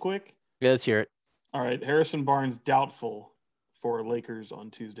update real quick? Yeah, let's hear it. All right, Harrison Barnes doubtful for Lakers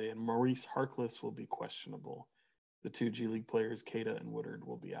on Tuesday, and Maurice Harkless will be questionable. The 2 G League players, Kada and Woodard,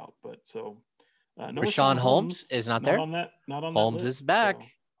 will be out. But no Rashawn Holmes is not there. Not on Holmes that list, is back. So.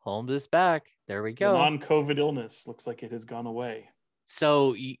 Holmes is back. There we go. The non-COVID illness looks like it has gone away.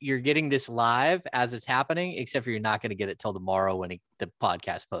 So you're getting this live as it's happening, except for you're not going to get it till tomorrow when the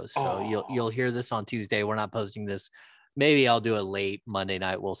podcast posts. So you'll hear this on Tuesday. We're not posting this. Maybe I'll do it late Monday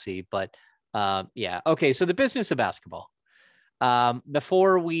night. We'll see. But yeah. Okay. So the business of basketball.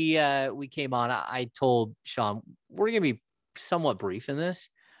 Before we came on, I told Sean we're going to be somewhat brief in this.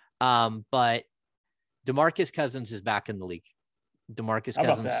 But DeMarcus Cousins is back in the league. DeMarcus How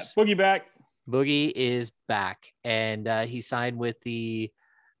Cousins. about that? Boogie back. Boogie is back, and he signed with the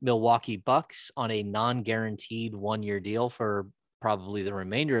Milwaukee Bucks on a non-guaranteed 1-year deal for probably the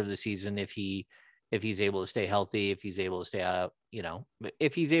remainder of the season if he's able to stay healthy, if he's able to stay out,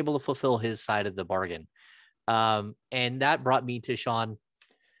 if he's able to fulfill his side of the bargain. And that brought me to Sean.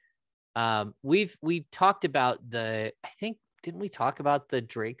 We talked about didn't we talk about the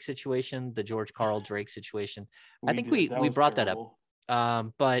Drake situation, the George Karl Drake situation? I think we brought terrible. That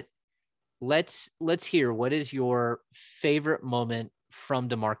up. But let's hear, what is your favorite moment from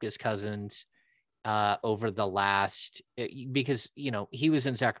DeMarcus Cousins over the last, because he was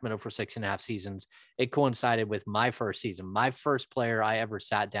in Sacramento for 6.5 seasons. It coincided with my first season. My first player I ever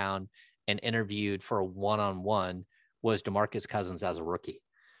sat down and interviewed for a one-on-one was DeMarcus Cousins as a rookie,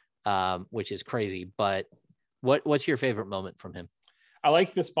 which is crazy. But what's your favorite moment from him? I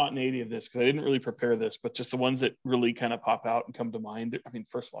like the spontaneity of this because I didn't really prepare this, but just the ones that really kind of pop out and come to mind. I mean,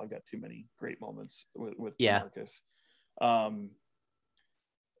 first of all, I got too many great moments with DeMarcus.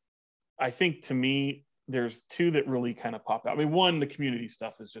 I think to me, there's 2 that really kind of pop out. I mean, one, the community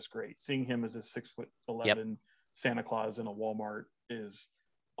stuff is just great. Seeing him as a 6'11" Santa Claus in a Walmart is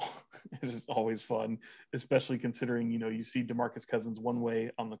just always fun, especially considering, you see DeMarcus Cousins one way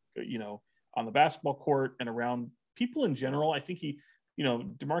on the basketball court and around people in general. I think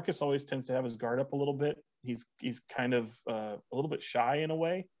DeMarcus always tends to have his guard up a little bit. He's kind of a little bit shy in a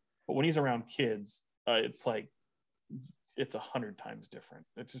way, but when he's around kids, it's like, it's 100 times different.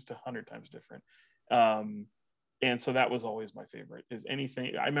 It's just 100 times different. And so that was always my favorite. Is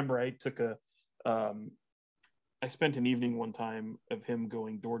anything. I remember I took I spent an evening one time of him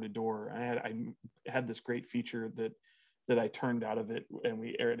going door to door. I had this great feature that I turned out of it, and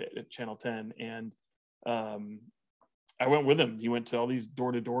we aired it at Channel 10. And I went with him. He went to all these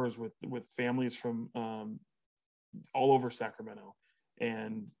door to doors with families from all over Sacramento,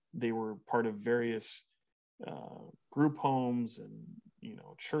 and they were part of various group homes and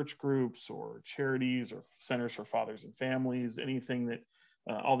church groups or charities or centers for fathers and families, anything that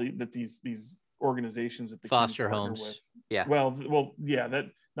these organizations that the foster homes with. Yeah. Well, yeah, that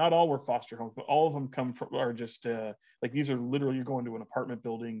not all were foster homes, but all of them are just like, these are literally, you're going to an apartment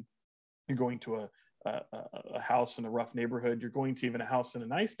building, you're going to a house in a rough neighborhood, you're going to even a house in a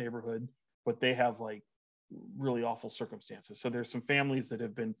nice neighborhood, but they have like really awful circumstances. So there's some families that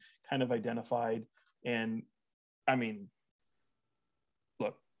have been kind of identified. And I mean,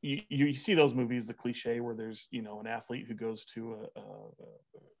 look, you see those movies, the cliche where there's, an athlete who goes to a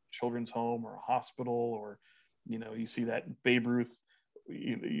children's home or a hospital, or, you see that Babe Ruth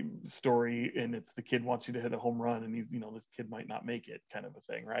story, and it's the kid wants you to hit a home run, and he's, this kid might not make it, kind of a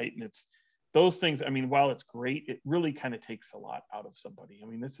thing. Right. And it's those things. I mean, while it's great, it really kind of takes a lot out of somebody. I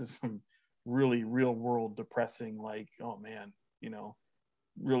mean, this is some really real world depressing, like, oh man,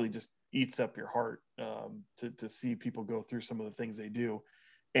 really just eats up your heart to see people go through some of the things they do,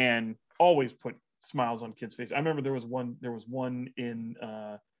 and always put smiles on kids' face. I remember there was one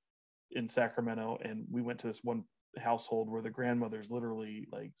in Sacramento, and we went to this one household where the grandmother's literally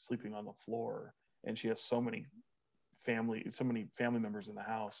like sleeping on the floor, and she has so many many family members in the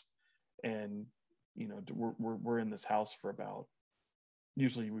house, and we're in this house for about,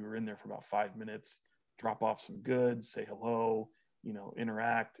 usually we were in there for about 5 minutes, drop off some goods, say hello,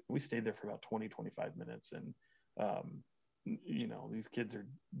 interact. We stayed there for about 20-25 minutes, and these kids are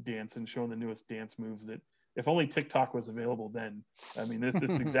dancing, showing the newest dance moves that if only TikTok was available then. I mean, this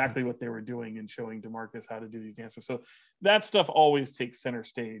is exactly what they were doing, and showing DeMarcus how to do these dances. So that stuff always takes center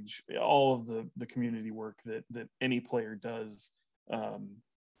stage. All of the community work that any player does,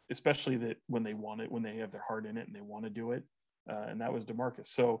 especially that when they want it, when they have their heart in it and they want to do it. And that was DeMarcus.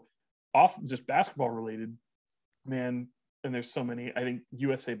 So off just basketball related, man, and there's so many. I think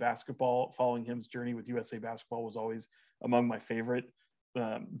USA Basketball, following him's journey with USA Basketball, was always among my favorite.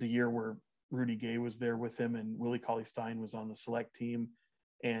 The year where Rudy Gay was there with him and Willie Cauley-Stein was on the select team.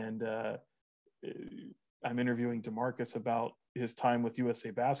 And I'm interviewing DeMarcus about his time with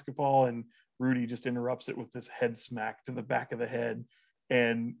USA Basketball, and Rudy just interrupts it with this head smack to the back of the head.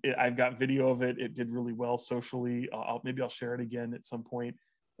 And I've got video of it. It did really well socially. Maybe I'll share it again at some point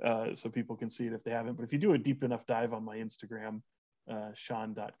so people can see it if they haven't. But if you do a deep enough dive on my Instagram,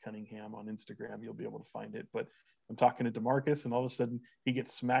 Sean.Cunningham on Instagram, you'll be able to find it. But I'm talking to DeMarcus, and all of a sudden he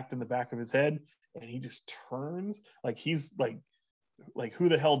gets smacked in the back of his head, and he just turns like he's like who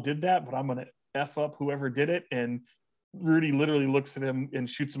the hell did that? But I'm going to F up whoever did it. And Rudy literally looks at him and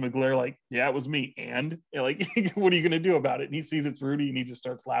shoots him a glare like, yeah, it was me. And like, what are you going to do about it? And he sees it's Rudy, and he just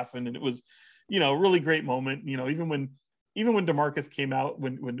starts laughing. And it was, a really great moment. Even when DeMarcus came out,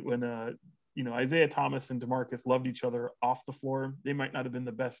 when Isaiah Thomas and DeMarcus loved each other off the floor. They might not have been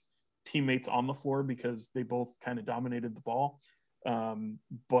the best teammates on the floor because they both kind of dominated the ball.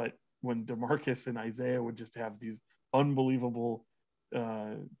 But when DeMarcus and Isaiah would just have these unbelievable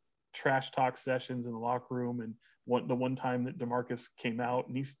trash talk sessions in the locker room, and the one time that DeMarcus came out,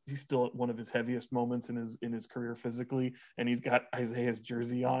 and he's still at one of his heaviest moments in his career physically, and he's got Isaiah's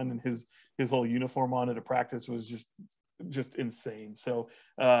jersey on, and his whole uniform on at a practice was just insane. So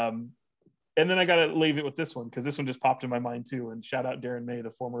and then I got to leave it with this one, because this one just popped in my mind too. And shout out Darren May, the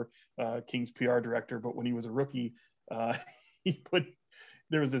former Kings PR director. But when he was a rookie, there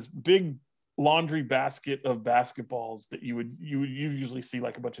was this big laundry basket of basketballs that you usually see,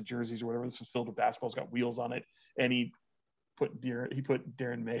 like a bunch of jerseys or whatever. This was filled with basketballs, got wheels on it. And he put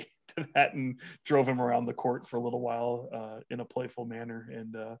Darren May to that and drove him around the court for a little while in a playful manner.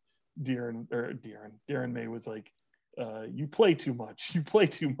 And Darren May was like, you play too much.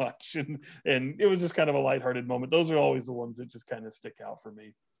 And it was just kind of a lighthearted moment. Those are always the ones that just kind of stick out for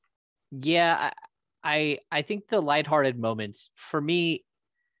me. Yeah. I think the lighthearted moments for me,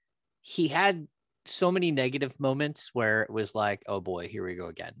 he had so many negative moments where it was like, oh boy, here we go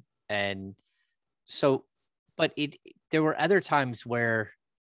again. And so, but there were other times where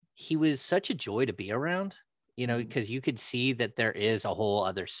he was such a joy to be around, because you could see that there is a whole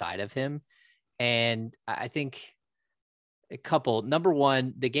other side of him. And I think a couple, number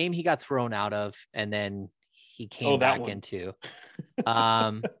one, the game he got thrown out of, and then he came back into,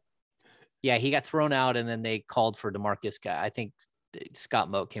 yeah, he got thrown out, and then they called for DeMarcus. I think Scott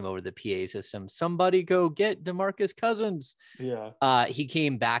Moak came over the PA system. Somebody go get DeMarcus Cousins. Yeah. He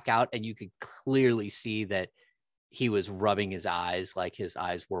came back out, and you could clearly see that he was rubbing his eyes, like his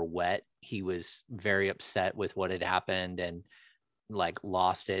eyes were wet. He was very upset with what had happened and like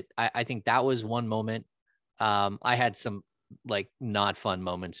lost it. I think that was one moment. I had some like not fun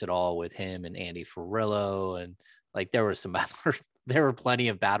moments at all with him and Andy Ferrillo, and like there were plenty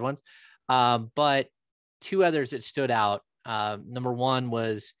of bad ones. But two others that stood out. Number one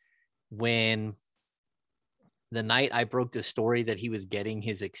was when the night I broke the story that he was getting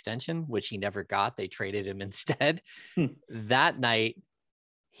his extension, which he never got. They traded him instead. That night,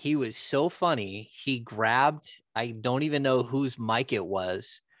 he was so funny. He grabbed, I don't even know whose mic it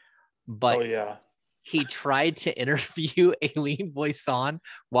was, but he tried to interview Aileen Boisson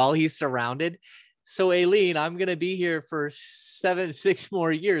while he's surrounded. So Aileen, I'm going to be here for 6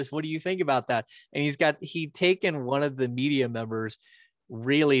 more years. What do you think about that? And he'd taken one of the media members'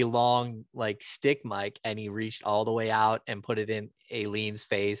 really long, like stick mic, and he reached all the way out and put it in Aileen's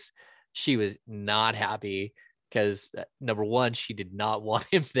face. She was not happy because number one, she did not want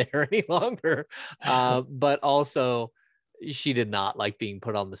him there any longer. But also she did not like being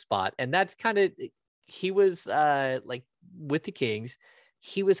put on the spot. And that's kind of, he was like with the Kings,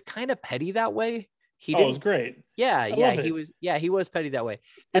 he was kind of petty that way. It was great. Yeah. He was petty that way.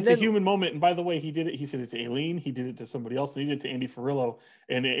 And it's a human moment. And by the way, he did it. He said it to Aileen. He did it to somebody else. And he did it to Andy Ferrillo.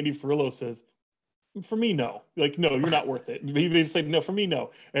 And Andy Ferrillo says, for me, no. Like, no, you're not worth it. He said, no, for me,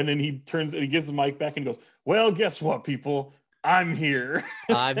 no. And then he turns and he gives the mic back and goes, well, guess what, people? I'm here.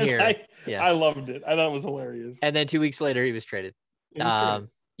 I'm here. Yeah. I loved it. I thought it was hilarious. And then 2 weeks later, he was traded. He was traded.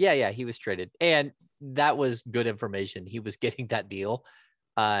 Yeah, he was traded. And that was good information. He was getting that deal.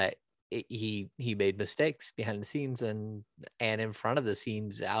 He made mistakes behind the scenes and in front of the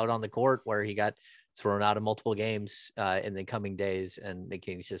scenes out on the court where he got thrown out of multiple games in the coming days, and the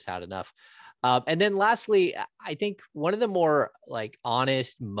Kings just had enough. And then lastly, I think one of the more like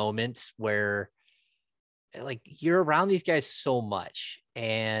honest moments where like you're around these guys so much,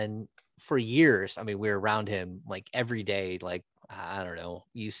 and for years, I mean, we're around him like every day. Like, I don't know,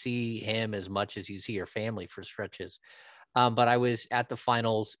 you see him as much as you see your family for stretches. But I was at the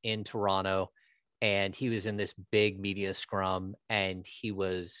finals in Toronto, and he was in this big media scrum, and he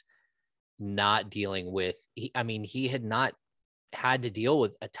was not dealing with, he had not had to deal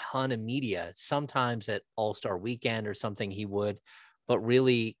with a ton of media. Sometimes at All-Star weekend or something he would, but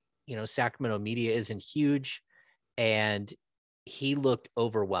really, Sacramento media isn't huge, and he looked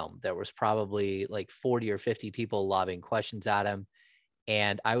overwhelmed. There was probably like 40 or 50 people lobbing questions at him,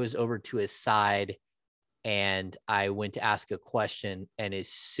 and I was over to his side and I went to ask a question, and as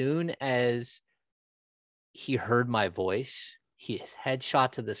soon as he heard my voice, his head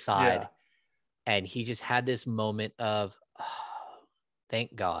shot to the side, and he just had this moment of, oh,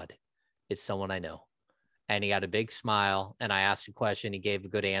 thank God it's someone I know. And he got a big smile, and I asked a question. He gave a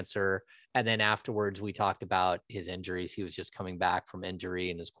good answer. And then afterwards, we talked about his injuries. He was just coming back from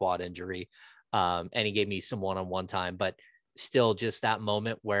injury and his quad injury. And he gave me some one-on-one time, but still just that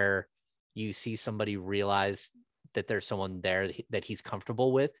moment where you see somebody realize that there's someone there that he's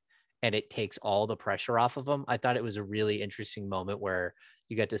comfortable with, and it takes all the pressure off of him. I thought it was a really interesting moment where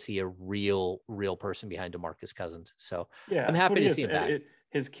you got to see a real person behind DeMarcus Cousins. So yeah, I'm happy to see him back.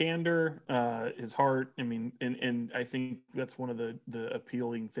 His candor, his heart. I mean, and I think that's one of the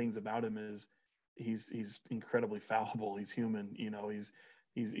appealing things about him is he's incredibly fallible. He's human.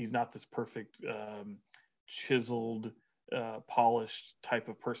 He's not this perfect, chiseled, polished type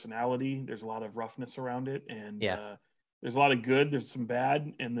of personality. There's a lot of roughness around it, and there's a lot of good. There's some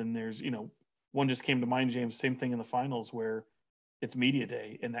bad, and then there's one just came to mind, James. Same thing in the finals where it's media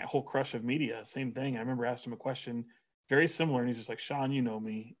day, and that whole crush of media. Same thing. I remember asking him a question very similar, and he's just like, Sean, you know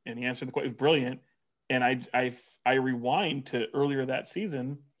me, and he answered the question. It was brilliant. And I rewind to earlier that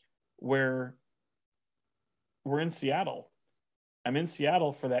season where we're in Seattle. I'm in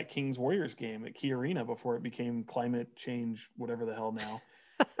Seattle for that Kings Warriors game at Key Arena before it became climate change, whatever the hell now.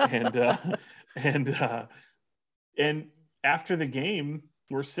 And after the game,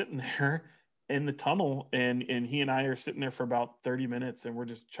 we're sitting there in the tunnel, and he and I are sitting there for about 30 minutes, and we're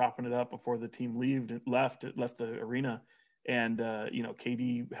just chopping it up before the team left the arena. And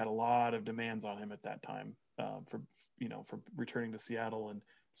KD had a lot of demands on him at that time for returning to Seattle, and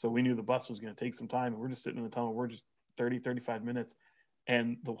so we knew the bus was going to take some time, and we're just sitting in the tunnel. We're just 35 minutes.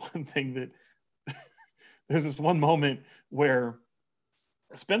 And the one thing that there's this one moment where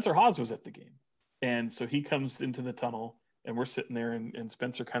Spencer Hawes was at the game, and so he comes into the tunnel, and we're sitting there, and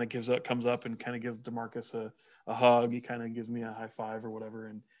Spencer kind of comes up and kind of gives DeMarcus a hug. He kind of gives me a high five or whatever.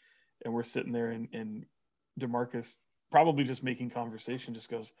 And we're sitting there, and DeMarcus, probably just making conversation, just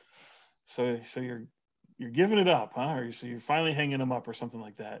goes, so you're giving it up, huh? Or so you're finally hanging him up or something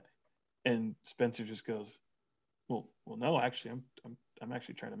like that. And Spencer just goes, well, no, actually I'm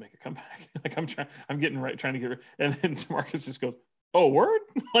actually trying to make a comeback. Like I'm trying to get, and then DeMarcus just goes, oh, word?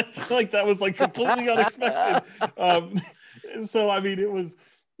 like that was like completely unexpected. So I mean, it was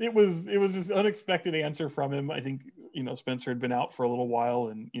just unexpected answer from him. I think Spencer had been out for a little while,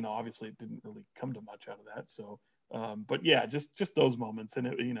 and obviously it didn't really come to much out of that. So, but yeah, just those moments, and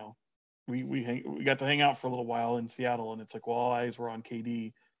it, we got to hang out for a little while in Seattle, and it's like, well, all eyes were on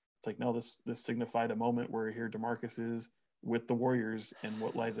KD. It's like, no, this signified a moment where here DeMarcus is with the Warriors and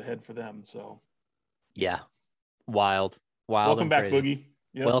what lies ahead for them. So, yeah, wild. Welcome back, Boogie.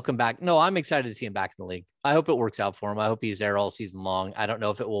 Yep. Welcome back. No, I'm excited to see him back in the league. I hope it works out for him. I hope he's there all season long. I don't know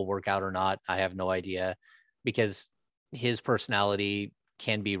if it will work out or not. I have no idea, because his personality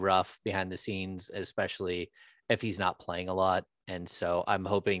can be rough behind the scenes, especially if he's not playing a lot. And so I'm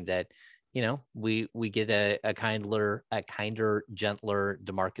hoping that, we get a kinder, gentler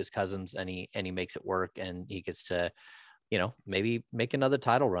DeMarcus Cousins, and he makes it work, and he gets to, maybe make another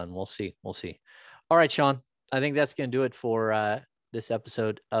title run. We'll see. All right, Sean, I think that's going to do it for this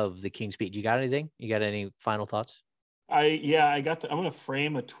episode of the King's Beat. You got anything? You got any final thoughts? I'm going to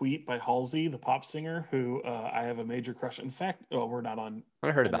frame a tweet by Halsey, the pop singer, who I have a major crush. In fact, we're not on.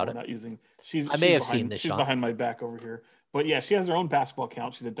 I heard about it. Not using. I may have seen this. She's behind my back over here. But yeah, she has her own basketball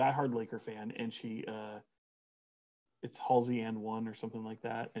account. She's a diehard Laker fan, and she it's Halsey and one or something like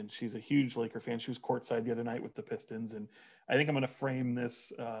that. And she's a huge Laker fan. She was courtside the other night with the Pistons. And I think I'm going to frame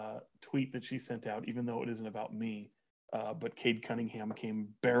this tweet that she sent out, even though it isn't about me. But Cade Cunningham came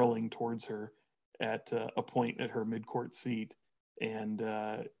barreling towards her at a point at her midcourt seat. And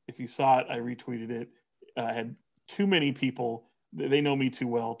if you saw it, I retweeted it. I had too many people. They know me too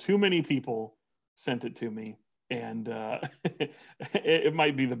well. Too many people sent it to me. And it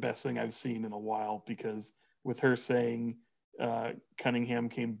might be the best thing I've seen in a while, because with her saying Cunningham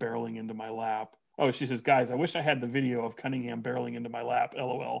came barreling into my lap. Oh, she says, guys, I wish I had the video of Cunningham barreling into my lap.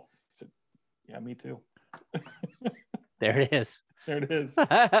 LOL. I said, yeah, me too. There it is. There it is.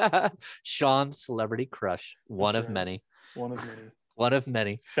 Sean's celebrity crush. One That's of right. many. One of many. One of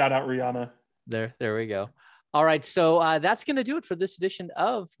many. Shout out Rihanna. There we go. All right. So that's going to do it for this edition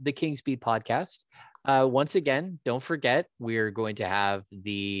of the King's Beat podcast. Once again, don't forget, we're going to have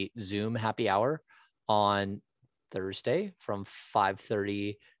the Zoom happy hour on Thursday from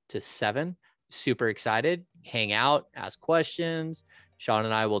 5:30 to 7. Super excited. Hang out, ask questions. Sean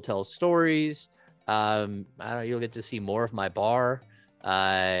and I will tell stories. I don't know, you'll get to see more of my bar.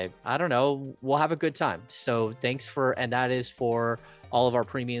 I don't know. We'll have a good time. So thanks and that is for all of our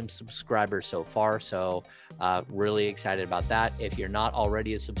premium subscribers so far. So really excited about that. If you're not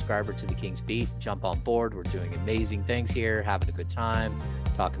already a subscriber to the King's Beat, jump on board. We're doing amazing things here, having a good time,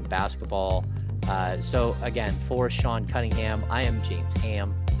 talking basketball. So again, for Sean Cunningham, I am James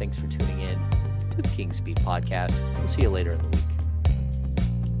Ham. Thanks for tuning in to the King's Beat podcast. We'll see you later in the week.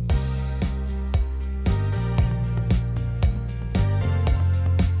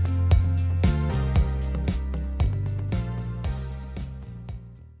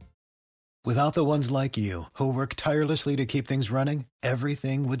 Without the ones like you, who work tirelessly to keep things running,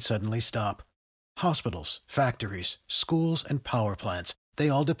 everything would suddenly stop. Hospitals, factories, schools, and power plants, they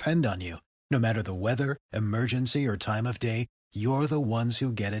all depend on you. No matter the weather, emergency, or time of day, you're the ones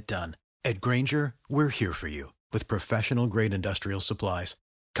who get it done. At Grainger, we're here for you with professional-grade industrial supplies.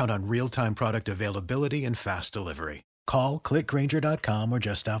 Count on real-time product availability and fast delivery. Call, click Grainger.com, or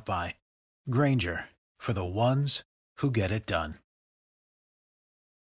just stop by. Grainger, for the ones who get it done.